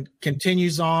 82 and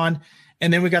continues on.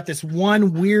 And then we got this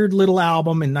one weird little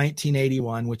album in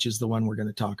 1981, which is the one we're going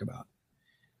to talk about.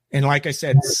 And like I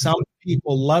said, some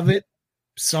people love it.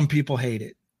 Some people hate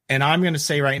it. And I'm going to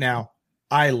say right now,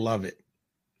 I love it.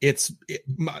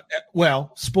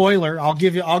 Well, spoiler,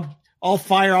 I'll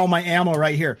fire all my ammo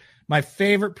right here. My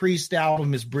favorite Priest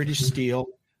album is British Steel.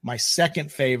 My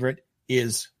second favorite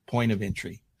is Point of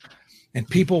Entry. And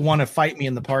people want to fight me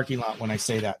in the parking lot when I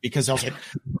say that because they'll say,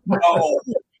 no,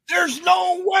 there's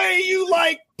no way you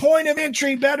like Point of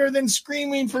Entry better than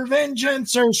Screaming for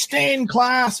Vengeance or Stained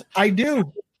Class. I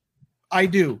do.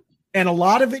 And a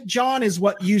lot of it, John, is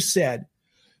what you said.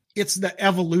 It's the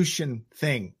evolution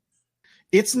thing.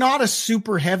 It's not a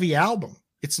super heavy album.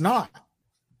 It's not.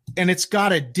 And it's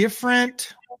got a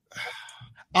different,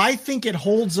 I think it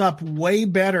holds up way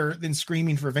better than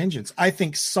Screaming for Vengeance. I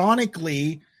think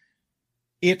sonically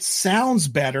it sounds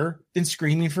better than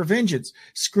Screaming for Vengeance.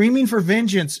 Screaming for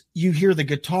Vengeance, you hear the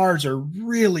guitars are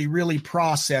really, really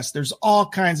processed. There's all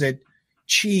kinds of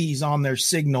cheese on their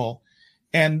signal.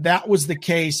 And that was the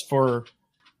case for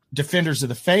Defenders of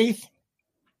the Faith.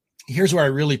 Here's where I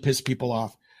really piss people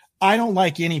off. I don't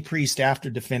like any Priest after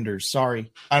Defenders.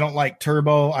 Sorry. I don't like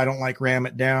Turbo. I don't like Ram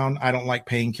It Down. I don't like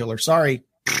Painkiller. Sorry.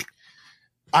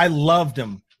 I loved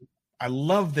them. I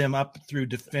loved them up through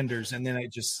Defenders. And then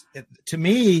to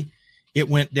me, it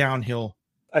went downhill.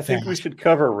 I think we should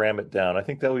cover Ram It Down. I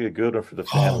think that would be a good one for the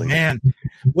family. Oh, man.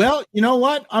 Well, you know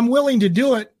what? I'm willing to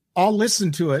do it. I'll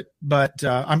listen to it, but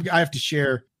I have to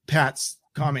share Pat's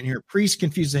comment here. Priest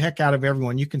confused the heck out of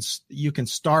everyone. You can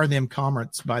star them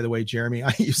comments, by the way, Jeremy.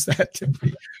 I use that to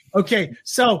be. Okay,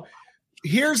 so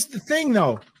here's the thing,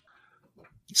 though.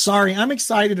 Sorry, I'm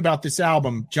excited about this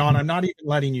album, John. I'm not even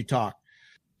letting you talk.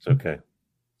 It's okay.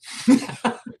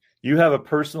 You have a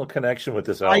personal connection with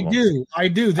this album. I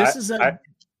do.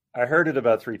 I heard it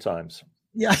about 3 times.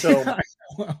 Yeah.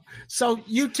 So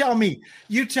you tell me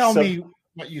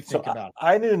what you think about it.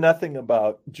 I knew nothing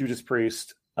about Judas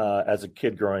Priest as a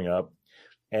kid growing up.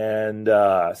 And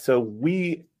so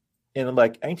we, in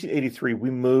like 1983, we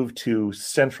moved to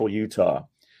central Utah.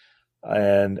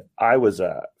 And I was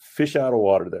a fish out of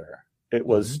water there. It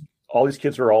was all these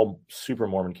kids were all super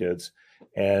Mormon kids.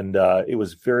 And it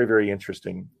was very, very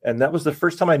interesting. And that was the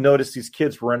first time I noticed these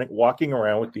kids walking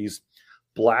around with these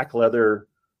black leather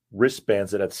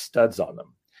wristbands that had studs on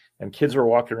them. And kids were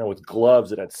walking around with gloves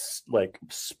that had like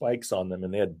spikes on them.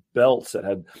 And they had belts that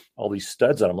had all these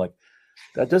studs on them. Like,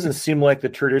 that doesn't seem like the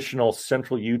traditional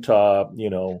central Utah,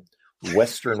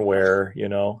 Western wear,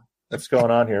 what's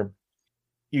going on here.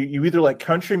 You either like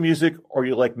country music or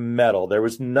you like metal. There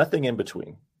was nothing in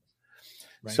between.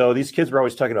 Right. So these kids were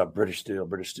always talking about British Steel.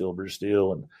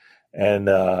 And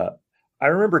I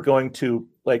remember going to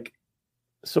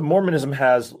so Mormonism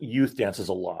has youth dances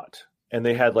a lot. And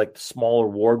they had like smaller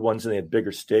ward ones and they had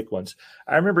bigger stake ones.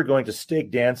 I remember going to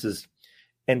stake dances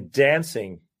and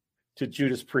dancing to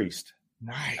Judas Priest.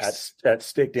 Nice. At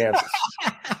stake dances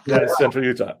in central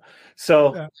Utah.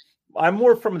 So I'm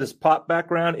more from this pop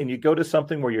background, and you go to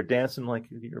something where you're dancing like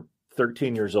you're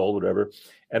 13 years old, whatever,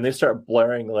 and they start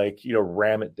blaring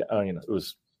ram it down. It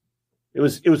was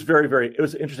very, very, it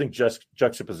was an interesting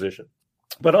juxtaposition.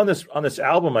 But on this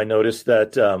album, I noticed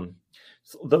that the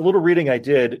little reading I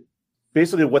did,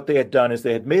 basically what they had done is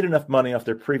they had made enough money off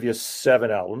their previous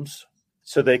 7 albums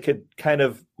so they could kind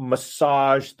of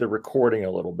massage the recording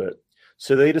a little bit.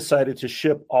 So they decided to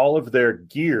ship all of their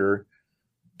gear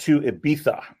to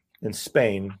Ibiza in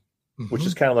Spain, which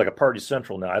is kind of like a party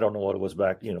central now. I don't know what it was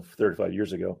back, 35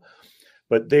 years ago.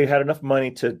 But they had enough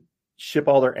money to ship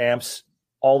all their amps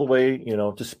all the way,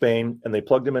 to Spain, and they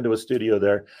plugged them into a studio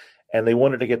there, and they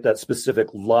wanted to get that specific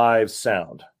live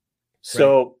sound.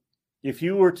 So if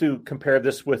you were to compare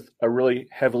this with a really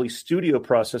heavily studio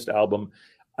processed album,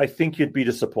 I think you'd be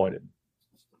disappointed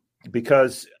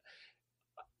because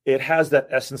it has that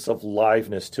essence of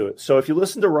liveness to it. So if you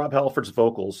listen to Rob Halford's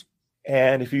vocals,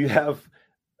 and if you have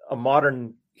a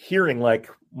modern hearing like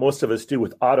most of us do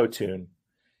with auto-tune,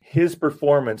 his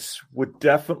performance would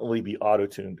definitely be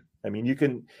auto-tuned.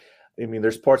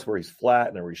 There's parts where he's flat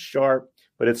and where he's sharp,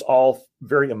 but it's all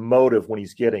very emotive when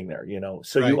he's getting there,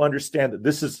 So you understand that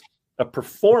this is a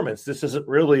performance. This isn't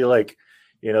really like,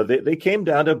 they came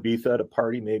down to Ibiza to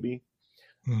party maybe,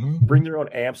 bring their own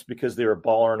amps because they were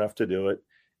baller enough to do it.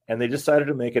 And they decided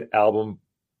to make an album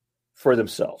for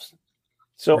themselves.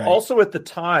 So also at the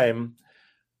time,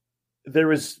 there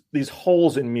was these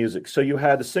holes in music. So you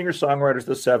had the singer-songwriters of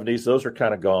the 70s. Those are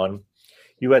kind of gone.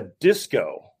 You had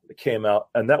disco that came out,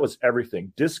 and that was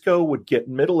everything. Disco would get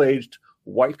middle-aged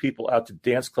white people out to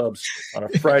dance clubs on a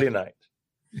Friday night.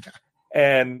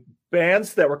 And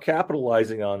bands that were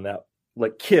capitalizing on that,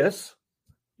 like Kiss.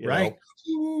 Right.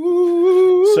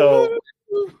 So,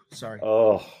 sorry.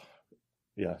 Oh,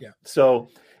 yeah. So,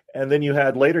 and then you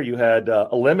had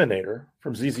Eliminator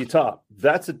from ZZ Top.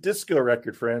 That's a disco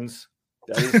record, friends.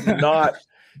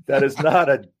 That is not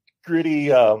a gritty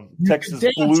Texas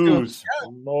blues.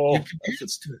 No.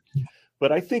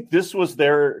 But I think this was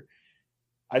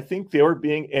I think they were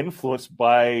being influenced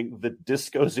by the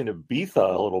discos in Ibiza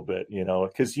a little bit,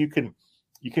 because you can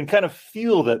kind of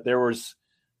feel that there was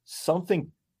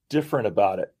something different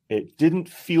about it. It didn't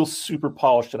feel super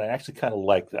polished, and I actually kind of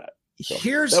like that. So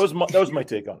that was my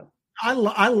take on it.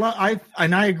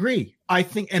 I agree. I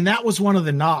think, and that was one of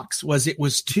the knocks, was it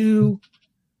was too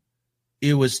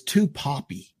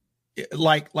poppy.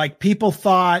 Like people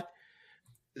thought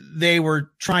they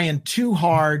were trying too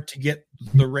hard to get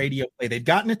the radio play. They'd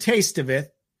gotten a taste of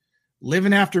it.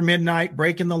 Living After Midnight,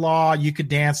 Breaking the Law, you could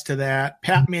dance to that.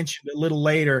 Pat mentioned a little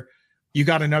later, you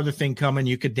got another thing coming,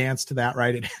 you could dance to that,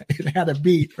 right? It had a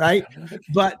beat, right?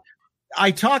 But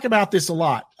I talk about this a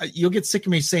lot. You'll get sick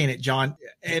of me saying it, John.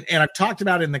 And I've talked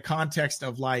about it in the context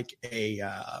of like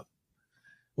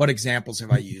what examples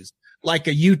have I used? Like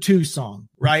a U2 song,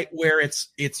 right? Where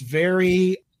it's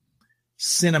very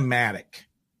cinematic,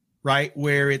 right?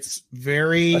 Where it's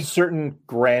very... a certain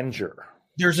grandeur.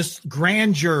 There's a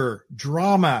grandeur,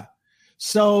 drama.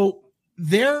 So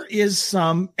there is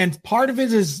some, and part of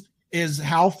it is is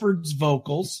Halford's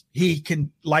vocals. He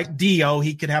can, like Dio,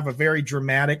 he could have a very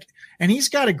dramatic, and he's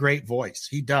got a great voice.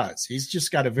 He does. He's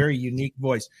just got a very unique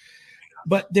voice.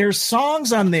 But there's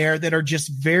songs on there that are just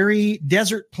very,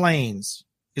 Desert Plains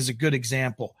is a good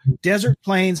example. Desert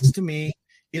Plains to me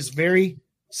is very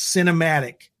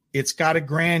cinematic. It's got a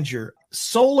grandeur.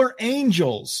 Solar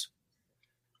Angels,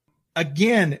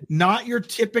 again, not your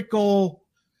typical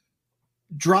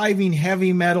driving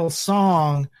heavy metal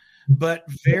song, but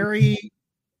very,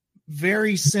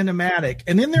 very cinematic.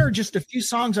 And then there are just a few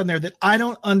songs on there that I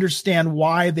don't understand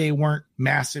why they weren't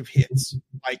massive hits,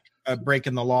 like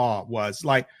Breaking the Law was,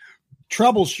 like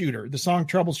Troubleshooter, the song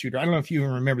Troubleshooter. I don't know if you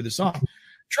even remember the song.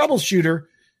 Troubleshooter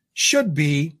should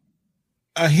be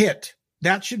a hit.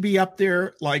 That should be up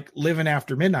there like Living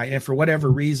After Midnight. And for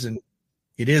whatever reason,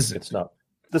 it isn't. It's not.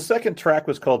 The second track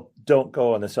was called Don't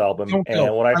Go on this album.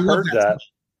 And when I heard that,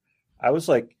 I was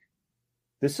like,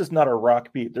 this is not a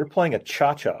rock beat. They're playing a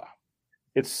cha-cha.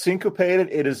 It's syncopated.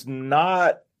 It is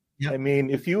not. Yep. I mean,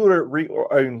 if you were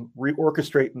to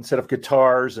reorchestrate instead of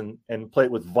guitars and play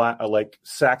it with like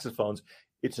saxophones,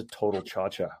 it's a total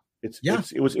cha-cha.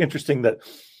 It was interesting that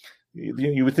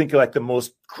you would think like the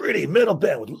most gritty metal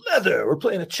band with leather. We're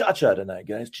playing a cha-cha tonight,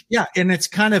 guys. Yeah, and it's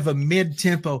kind of a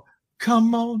mid-tempo.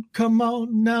 Come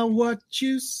on, now what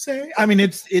you say? I mean,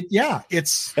 and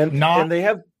they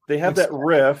have that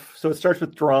riff. So it starts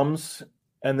with drums,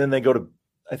 and then they go to,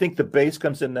 I think the bass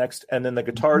comes in next, and then the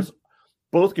guitars,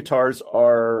 both guitars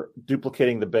are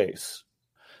duplicating the bass.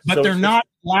 But so they're not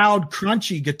loud,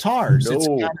 crunchy guitars. No. It's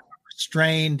kind of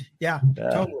restrained. Yeah.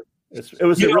 Totally. It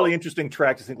was a really interesting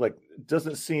track to think, like, it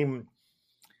doesn't seem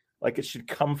like it should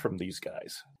come from these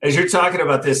guys. As you're talking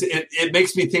about this, it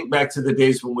makes me think back to the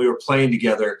days when we were playing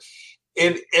together.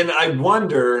 And I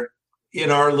wonder, in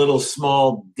our little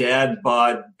small dad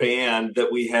bod band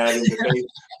that we had in the day,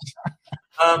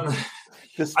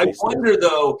 I wonder,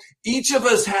 though, each of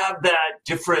us have that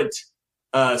different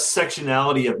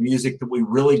sectionality of music that we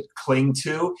really cling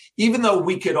to, even though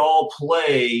we could all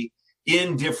play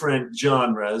in different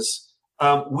genres.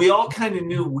 We all kind of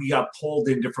knew we got pulled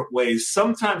in different ways.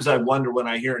 Sometimes I wonder when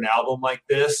I hear an album like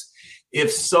this,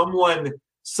 if someone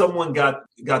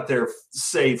got their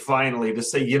say finally to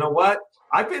say, you know what?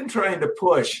 I've been trying to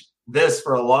push this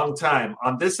for a long time.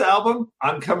 On this album,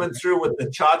 I'm coming through with the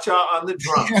cha-cha on the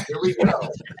drums. Here we go.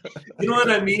 You know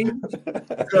what I mean?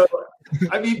 So,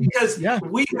 because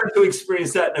we have to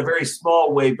experience that in a very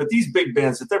small way, but these big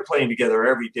bands, if they're playing together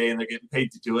every day and they're getting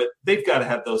paid to do it, they've got to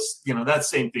have those, that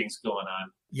same thing's going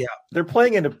on. Yeah. They're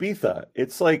playing in Ibiza.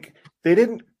 It's like they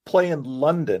didn't play in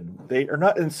London. They are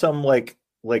not in some like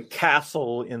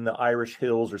castle in the Irish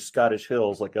hills or Scottish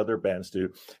hills like other bands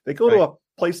do. They go to a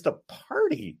place to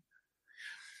party.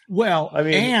 Well, I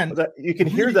mean, and you can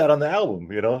hear that on the album,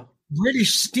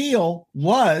 British Steel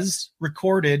was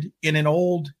recorded in an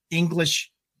old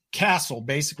English castle,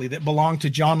 basically, that belonged to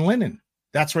John Lennon.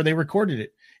 That's where they recorded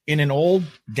it, in an old,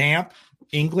 damp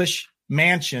English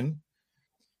mansion.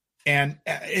 And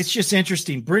it's just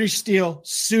interesting. British Steel,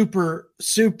 super,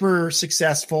 super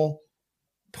successful.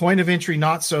 Point of Entry,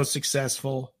 not so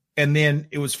successful. And then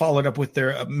it was followed up with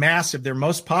their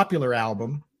most popular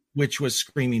album, which was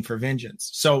Screaming for Vengeance.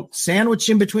 So sandwiched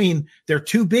in between their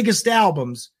two biggest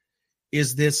albums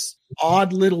is this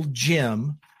odd little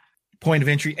gem, Point of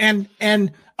Entry. And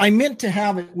I meant to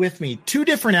have it with me. Two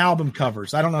different album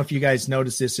covers. I don't know if you guys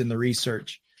noticed this in the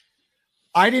research.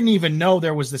 I didn't even know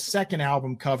there was the second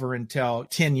album cover until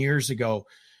 10 years ago.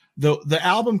 The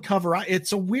album cover,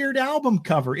 it's a weird album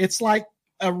cover. It's like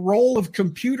a roll of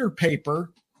computer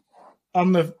paper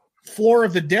on the floor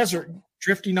of the desert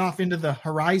drifting off into the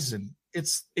horizon.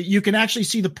 You can actually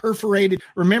see the perforated,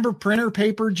 remember printer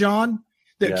paper, John,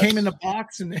 that came in the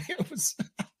box, and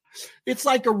it's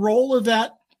like a roll of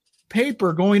that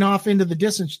paper going off into the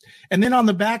distance. And then on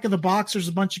the back of the box, there's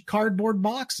a bunch of cardboard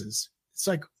boxes. It's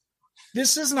like,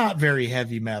 this is not very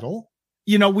heavy metal.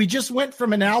 We just went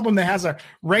from an album that has a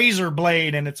razor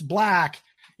blade and it's black,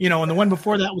 and the one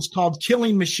before that was called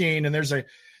Killing Machine. And there's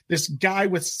this guy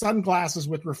with sunglasses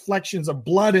with reflections of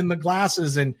blood in the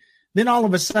glasses. And then all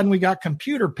of a sudden we got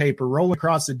computer paper rolling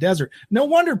across the desert. No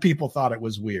wonder people thought it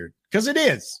was weird, because it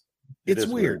is. It's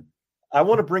weird. I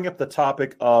want to bring up the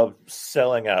topic of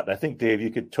selling out. I think, Dave, you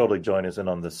could totally join us in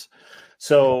on this.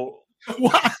 So,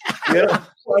 yeah.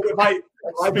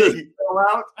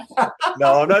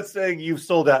 No, I'm not saying you've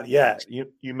sold out yet.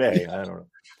 You may. I don't know.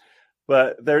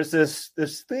 But there's this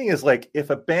thing is like,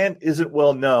 if a band isn't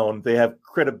well known, they have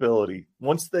credibility.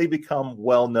 Once they become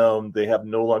well known, they have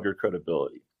no longer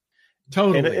credibility.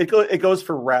 Totally. And it goes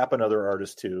for rap and other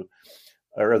artists too,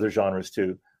 or other genres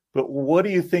too. But what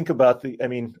do you think about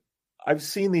I've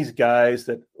seen these guys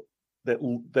that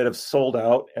have sold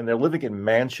out, and they're living in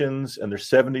mansions, and they're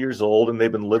 70 years old, and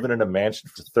they've been living in a mansion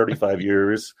for 35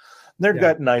 years. And they've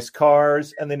got nice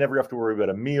cars, and they never have to worry about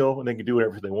a meal, and they can do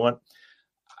whatever they want.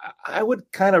 I would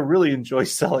kind of really enjoy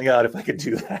selling out if I could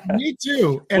do that. Me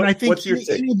too. And I think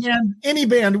any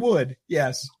band would.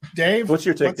 Yes. Dave? What's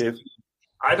your take, Dave?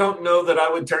 I don't know that I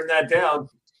would turn that down.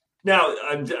 Now,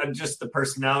 I'm just the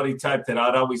personality type that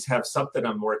I'd always have something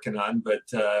I'm working on, but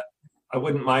I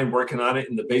wouldn't mind working on it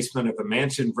in the basement of a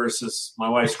mansion versus my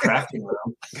wife's crafting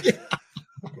room.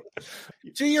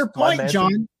 To your point,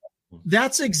 John,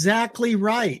 that's exactly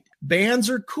right.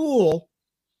 Bands are cool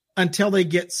until they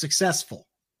get successful.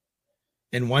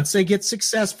 And once they get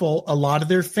successful, a lot of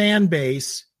their fan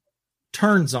base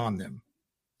turns on them.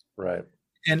 Right.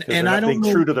 And I don't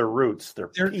know, true to their roots.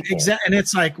 They're exactly. And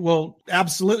it's like, well,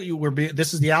 absolutely.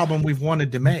 This is the album we've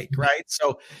wanted to make. Right.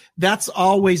 So that's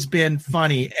always been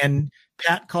funny. And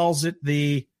Pat calls it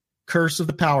the curse of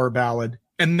the power ballad.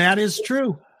 And that is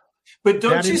true. But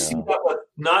don't you see that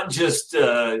not just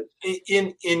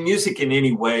in music in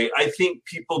any way? I think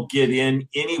people get in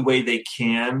any way they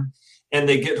can, and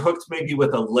they get hooked maybe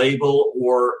with a label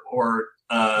or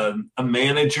a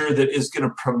manager that is going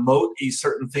to promote a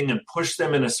certain thing and push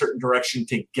them in a certain direction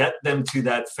to get them to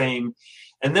that fame.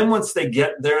 And then once they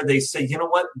get there, they say, you know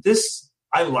what,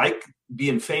 I like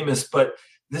being famous, but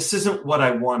this isn't what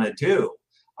I want to do.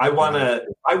 I want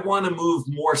to move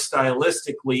more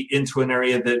stylistically into an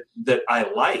area that I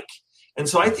like. And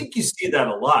so I think you see that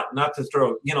a lot. Not to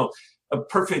throw, a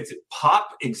perfect pop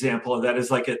example of that is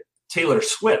like a Taylor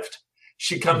Swift.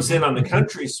 She comes in on the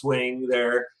country swing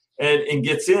there and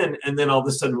gets in, and then all of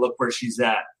a sudden look where she's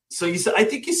at. So I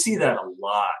think you see that a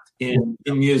lot in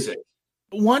music.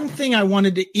 One thing I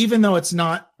wanted to, even though it's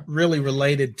not really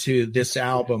related to this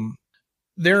album,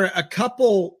 there are a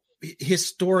couple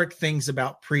historic things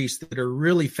about Priest that are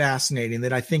really fascinating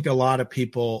that I think a lot of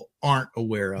people aren't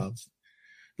aware of.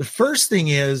 The first thing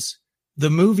is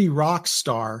the movie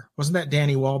Rockstar. Wasn't that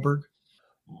Danny Wahlberg?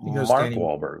 Mark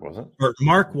Wahlberg, wasn't it? Or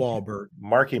Mark Wahlberg.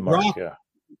 Marky Mark, yeah.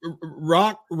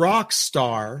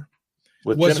 Rockstar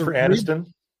with Jennifer Aniston.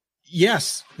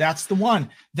 Yes, that's the one.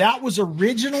 That was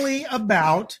originally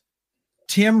about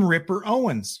Tim Ripper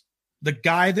Owens, the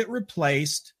guy that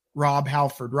replaced Rob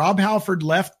Halford. Rob Halford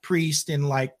left Priest in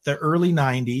like the early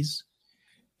 90s,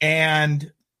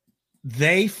 and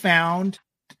they found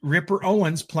Ripper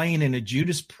Owens playing in a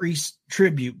Judas Priest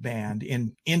tribute band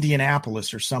in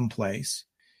Indianapolis or someplace.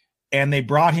 And they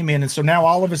brought him in. And so now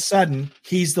all of a sudden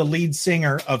he's the lead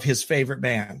singer of his favorite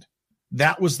band.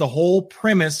 That was the whole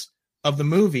premise of the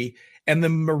movie. And the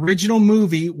original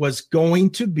movie was going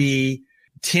to be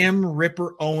Tim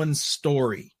Ripper Owens'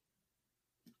 story.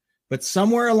 But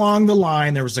somewhere along the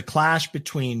line, there was a clash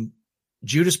between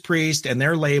Judas Priest and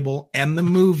their label and the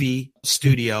movie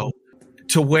studio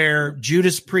to where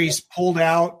Judas Priest pulled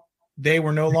out. They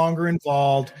were no longer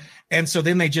involved. And so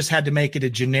then they just had to make it a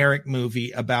generic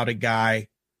movie about a guy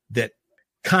that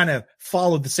kind of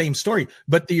followed the same story.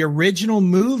 But the original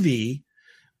movie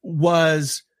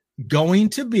was going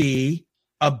to be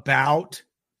about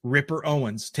Ripper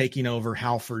Owens taking over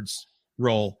Halford's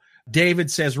role.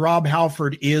 David says Rob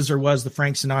Halford is or was the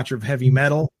Frank Sinatra of heavy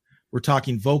metal. We're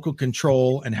talking vocal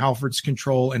control, and Halford's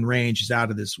control and range is out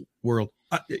of this world.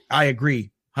 I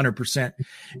agree 100%.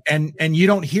 And you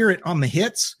don't hear it on the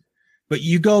hits, but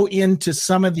you go into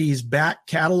some of these back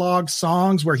catalog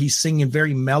songs where he's singing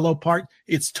very mellow part.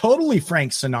 It's totally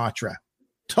Frank Sinatra.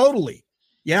 Totally.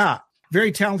 Yeah.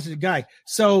 Very talented guy.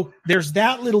 So there's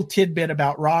that little tidbit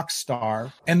about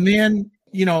Rockstar. And then,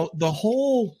 the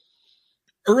whole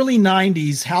early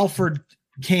 90s, Halford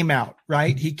came out,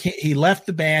 right? He left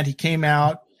the band. He came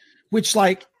out, which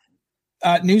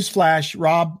newsflash,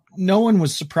 Rob, no one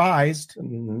was surprised.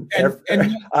 And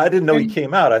I didn't know he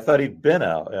came out. I thought he'd been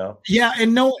out. Yeah.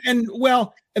 And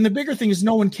the bigger thing is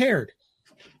no one cared.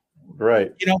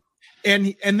 Right.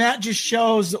 And that just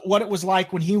shows what it was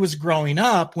like when he was growing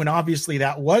up, when obviously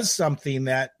that was something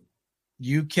that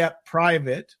you kept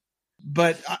private,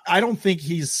 but I don't think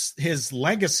his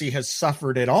legacy has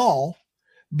suffered at all,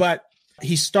 but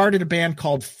he started a band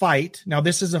called Fight. Now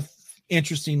this is a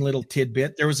interesting little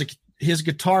tidbit. There was his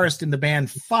guitarist in the band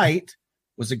Fight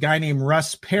was a guy named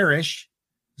Russ Parrish.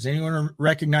 Does anyone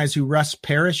recognize who Russ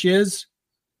Parrish is?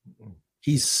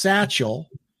 He's Satchel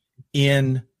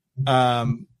in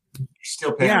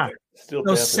Steel Panther. Yeah.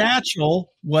 So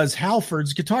Satchel was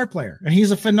Halford's guitar player, and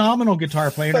he's a phenomenal guitar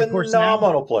player.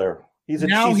 Phenomenal player. He's in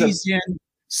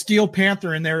Steel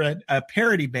Panther, and they're a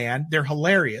parody band. They're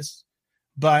hilarious,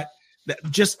 but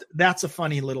that's a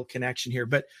funny little connection here.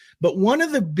 But one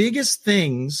of the biggest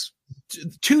things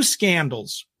two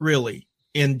scandals really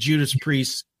in Judas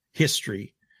Priest's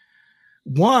history.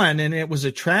 One, and it was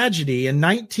a tragedy, in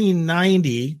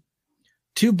 1990,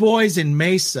 two boys in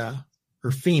Mesa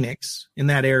or Phoenix in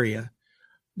that area,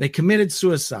 they committed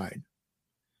suicide.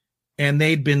 And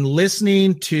they'd been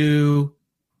listening to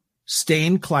Stay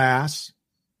in Class.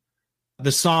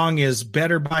 The song is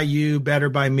Better by You, Better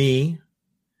by Me,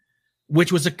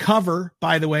 which was a cover,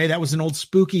 by the way. That was an old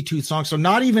Spooky Tooth song. So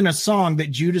not even a song that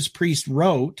Judas Priest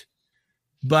wrote,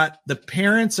 but the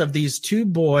parents of these two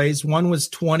boys, one was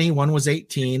 20, one was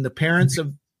 18. The parents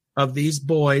of these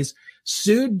boys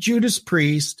sued Judas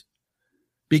Priest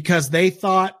because they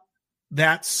thought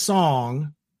that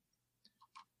song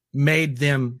made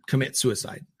them commit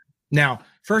suicide. Now,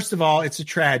 first of all, it's a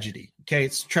tragedy. Okay,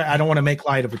 I don't want to make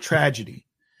light of a tragedy.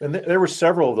 And there were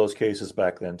several of those cases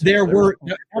back then, too. There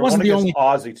wasn't the only.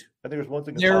 Ozzy. I think there was one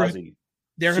thing against Ozzy.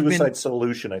 There have Suicide been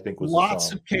Solution, I think, was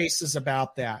lots of cases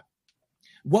about that.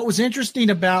 What was interesting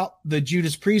about the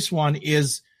Judas Priest one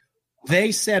is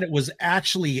they said it was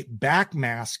actually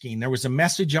backmasking. There was a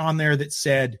message on there that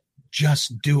said,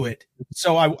 "Just do it."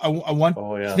 So I want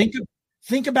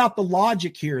think about the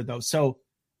logic here, though. So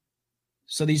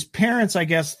these parents, I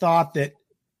guess, thought that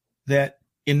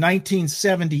in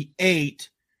 1978,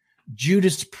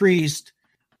 Judas Priest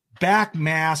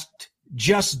backmasked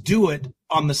 "Just Do It"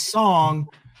 on the song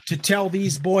to tell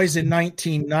these boys in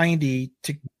 1990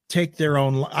 to take their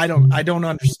own. I don't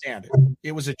understand it.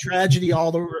 It was a tragedy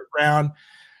all the way around.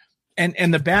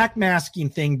 And the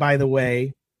backmasking thing, by the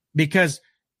way, because,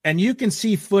 and you can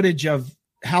see footage of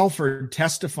Halford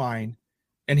testifying,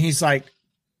 and he's like,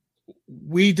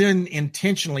 we didn't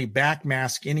intentionally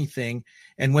backmask anything.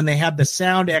 And when they had the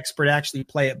sound expert actually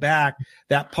play it back,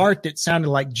 that part that sounded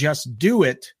like "Just Do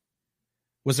It"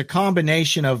 was a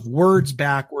combination of words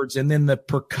backwards and then the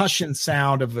percussion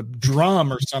sound of a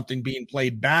drum or something being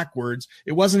played backwards.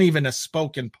 It wasn't even a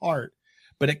spoken part,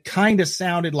 but it kind of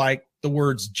sounded like the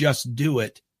words "Just Do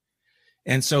It."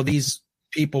 And so these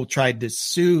people tried to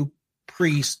sue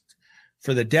Priest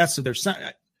for the deaths of their son.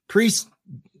 Priest,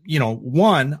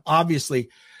 won, obviously,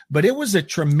 but it was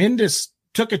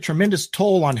took a tremendous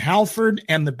toll on Halford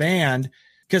and the band,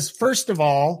 because first of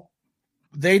all,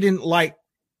 they didn't like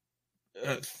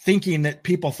thinking that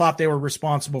people thought they were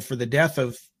responsible for the death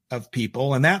of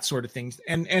people and that sort of things.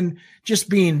 And just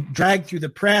being dragged through the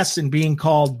press and being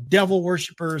called devil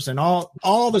worshipers and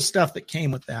all the stuff that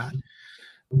came with that.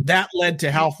 That led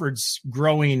to Halford's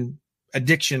growing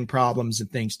addiction problems and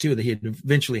things too, that he had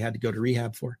eventually had to go to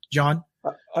rehab for. John?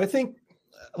 I think,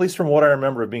 at least from what I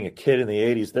remember of being a kid in the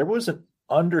 80s, there was an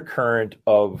undercurrent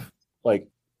of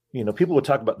people would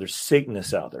talk about there's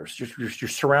Satanists out there. You're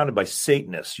surrounded by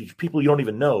Satanists, people you don't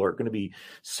even know are going to be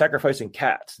sacrificing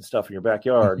cats and stuff in your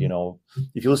backyard. Mm-hmm.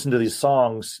 If you listen to these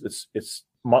songs, it's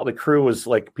Motley Crue was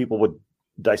like, people would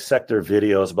dissect their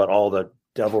videos about all the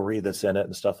devilry that's in it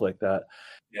and stuff like that.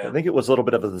 Yeah. I think it was a little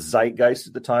bit of a zeitgeist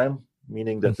at the time,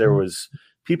 meaning that there was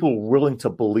people willing to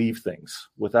believe things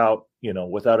without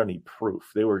any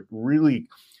proof. They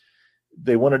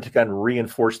wanted to kind of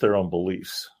reinforce their own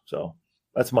beliefs. So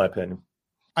that's my opinion.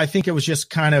 I think it was just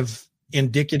kind of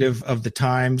indicative of the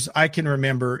times. I can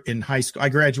remember in high school, I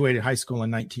graduated high school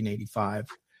in 1985.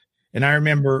 And I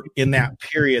remember in that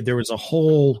period, there was a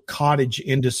whole cottage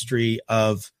industry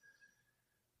of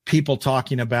people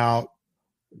talking about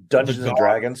Dungeons and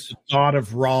Dragons, the God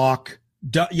of Rock.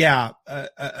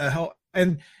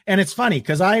 And it's funny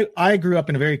because I grew up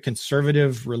in a very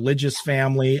conservative religious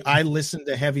family. I listened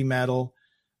to heavy metal.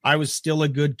 I was still a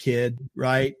good kid,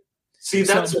 right? See,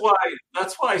 that's why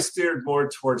I steered more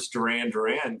towards Duran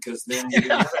Duran, because then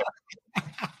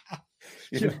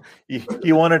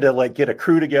you wanted to get a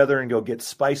crew together and go get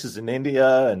spices in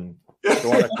India and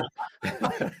go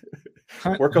on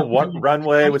work on one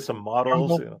runway with some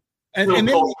models. And then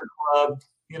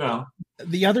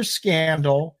the other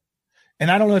scandal.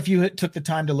 And I don't know if you took the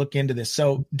time to look into this.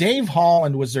 So Dave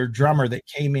Holland was their drummer that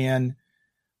came in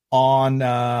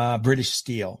on British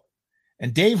Steel.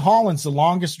 And Dave Holland's the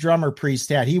longest drummer Priest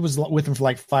had. He was with him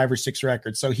for 5 or 6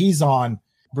 records. So he's on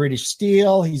British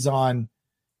Steel. He's on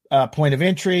Point of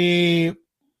Entry,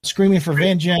 Screaming for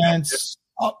Vengeance,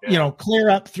 clear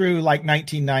up through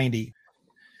 1990.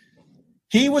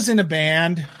 He was in a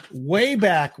band way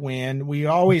back when I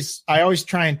always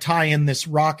try and tie in this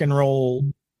rock and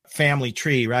roll family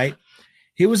tree, right?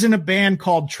 He was in a band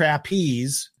called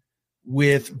Trapeze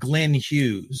with Glenn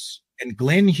Hughes. And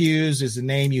Glenn Hughes is a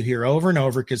name you hear over and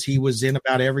over because he was in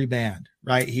about every band,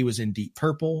 right? He was in Deep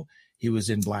Purple. He was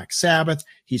in Black Sabbath.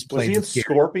 He's played was he in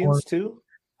Scorpions too?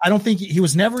 I don't think he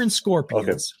was never in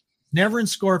Scorpions. never in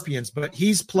Scorpions, but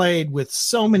he's played with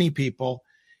so many people.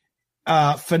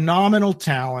 Phenomenal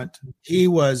talent. He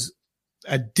was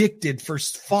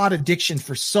fought addiction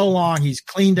for so long. He's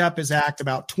cleaned up his act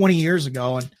about 20 years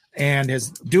ago and is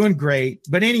doing great.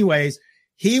 But anyways,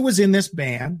 he was in this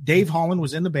band. Dave Holland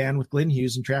was in the band with Glenn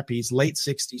Hughes and Trapeze, late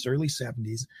 60s, early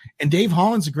 70s. And Dave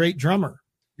Holland's a great drummer.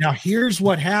 Now, here's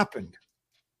what happened.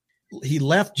 He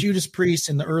left Judas Priest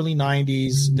in the early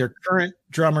 90s. Their current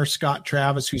drummer, Scott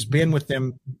Travis, who's been with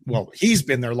them, well, he's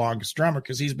been their longest drummer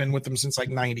because he's been with them since like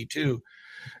 92.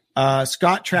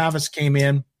 Scott Travis came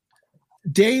in.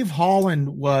 Dave Holland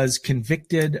was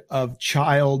convicted of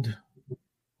child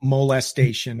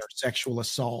molestation or sexual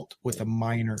assault with a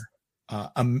minor,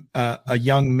 a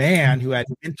young man who had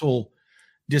mental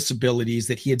disabilities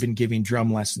that he had been giving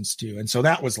drum lessons to. And so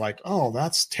that was like, oh,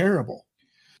 that's terrible.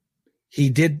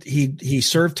 He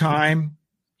served time.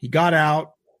 He got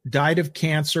out, died of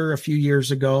cancer a few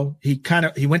years ago. He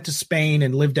went to Spain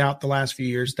and lived out the last few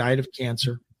years, died of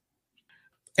cancer.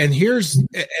 And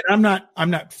I'm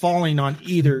not falling on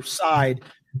either side,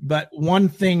 but one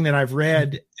thing that I've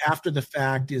read after the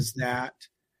fact is that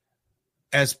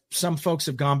as some folks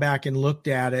have gone back and looked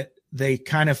at it, they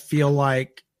kind of feel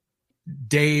like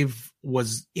Dave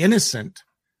was innocent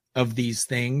of these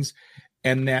things.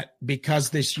 And that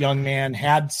because this young man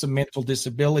had some mental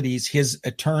disabilities, his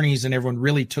attorneys and everyone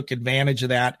really took advantage of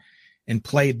that and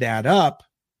played that up.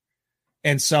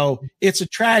 And so it's a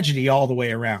tragedy all the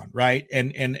way around, right?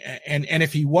 And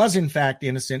if he was in fact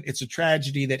innocent, it's a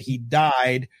tragedy that he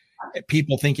died,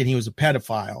 people thinking he was a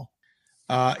pedophile.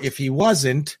 If he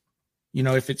wasn't,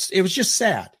 it was just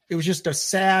sad. It was just a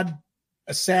sad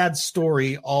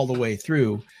story all the way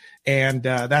through. And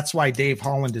that's why Dave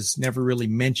Holland is never really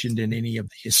mentioned in any of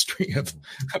the history of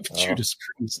Judas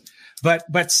Priest.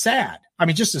 But sad. I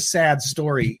mean, just a sad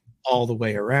story all the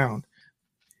way around.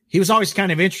 He was always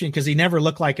kind of interesting because he never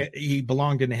looked like he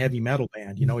belonged in a heavy metal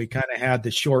band. He kind of had the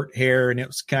short hair and it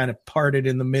was kind of parted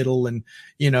in the middle. And,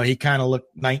 he kind of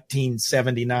looked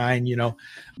 1979,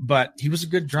 but he was a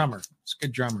good drummer.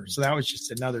 So that was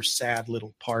just another sad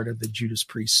little part of the Judas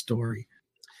Priest story.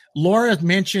 Laura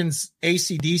mentions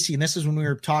AC/DC, and this is when we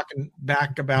were talking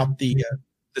back about the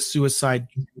suicide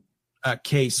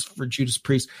case for Judas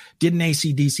Priest. Didn't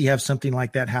AC/DC have something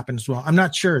like that happen as well? I'm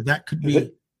not sure. That could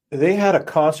be. They had a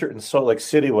concert in Salt Lake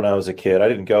City when I was a kid. I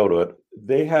didn't go to it.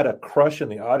 They had a crush in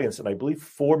the audience, and I believe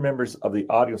 4 members of the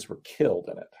audience were killed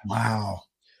in it. Wow.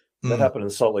 That happened in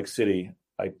Salt Lake City,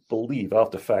 I believe. I'll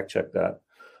have to fact check that.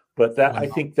 But that I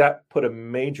think that put a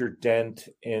major dent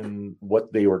in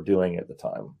what they were doing at the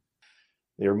time.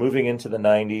 They were moving into the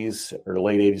 90s or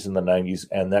late 80s and the 90s,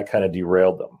 and that kind of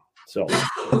derailed them. So,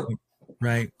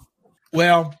 right.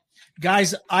 Well,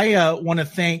 guys, I want to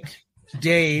thank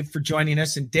Dave for joining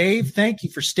us. And Dave, thank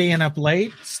you for staying up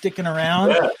late, sticking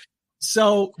around. Yeah.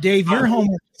 So, Dave, your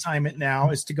homework assignment now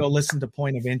is to go listen to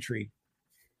Point of Entry.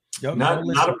 Not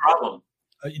a problem.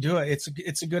 You do it.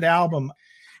 It's a good album.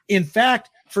 In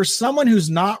fact, for someone who's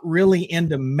not really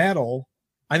into metal,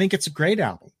 I think it's a great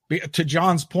album. To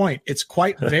John's point, it's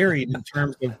quite varied in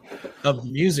terms of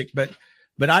music, but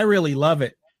I really love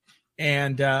it.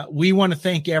 And we want to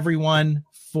thank everyone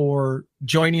for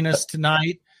joining us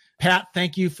tonight. Pat,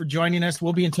 thank you for joining us.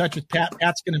 We'll be in touch with Pat.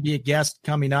 Pat's going to be a guest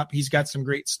coming up. He's got some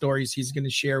great stories he's going to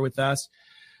share with us.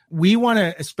 We want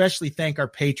to especially thank our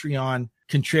Patreon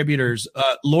contributors.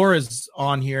 Laura's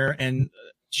on here, and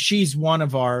she's one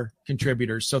of our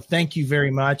contributors. So thank you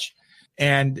very much.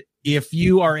 And if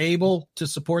you are able to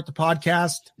support the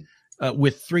podcast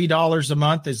with $3 a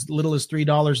month, as little as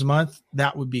 $3 a month,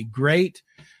 that would be great.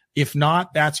 If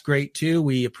not, that's great too.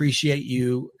 We appreciate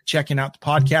you checking out the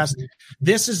podcast.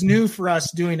 This is new for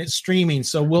us doing it streaming,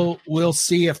 so we'll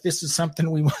see if this is something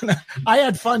we want to. I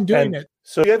had fun doing it.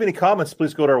 So if you have any comments,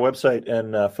 please go to our website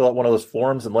and fill out one of those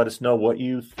forms and let us know what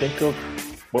you think of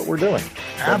what we're doing.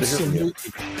 Absolutely.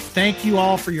 Thank you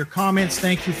all for your comments.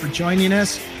 Thank you for joining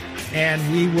us. And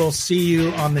we will see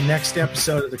you on the next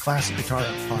episode of the Classic Guitar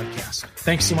Rock Podcast.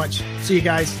 Thanks so much. See you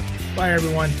guys. Bye,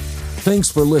 everyone. Thanks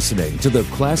for listening to the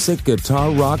Classic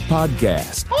Guitar Rock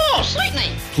Podcast. Oh,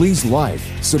 sweetness. Please like,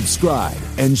 subscribe,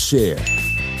 and share.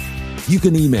 You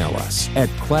can email us at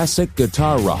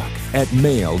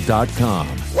classicguitarrock@mail.com.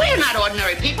 We're not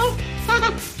ordinary people.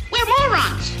 We're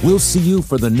morons. We'll see you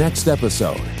for the next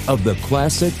episode of the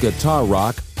Classic Guitar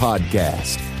Rock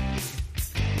Podcast.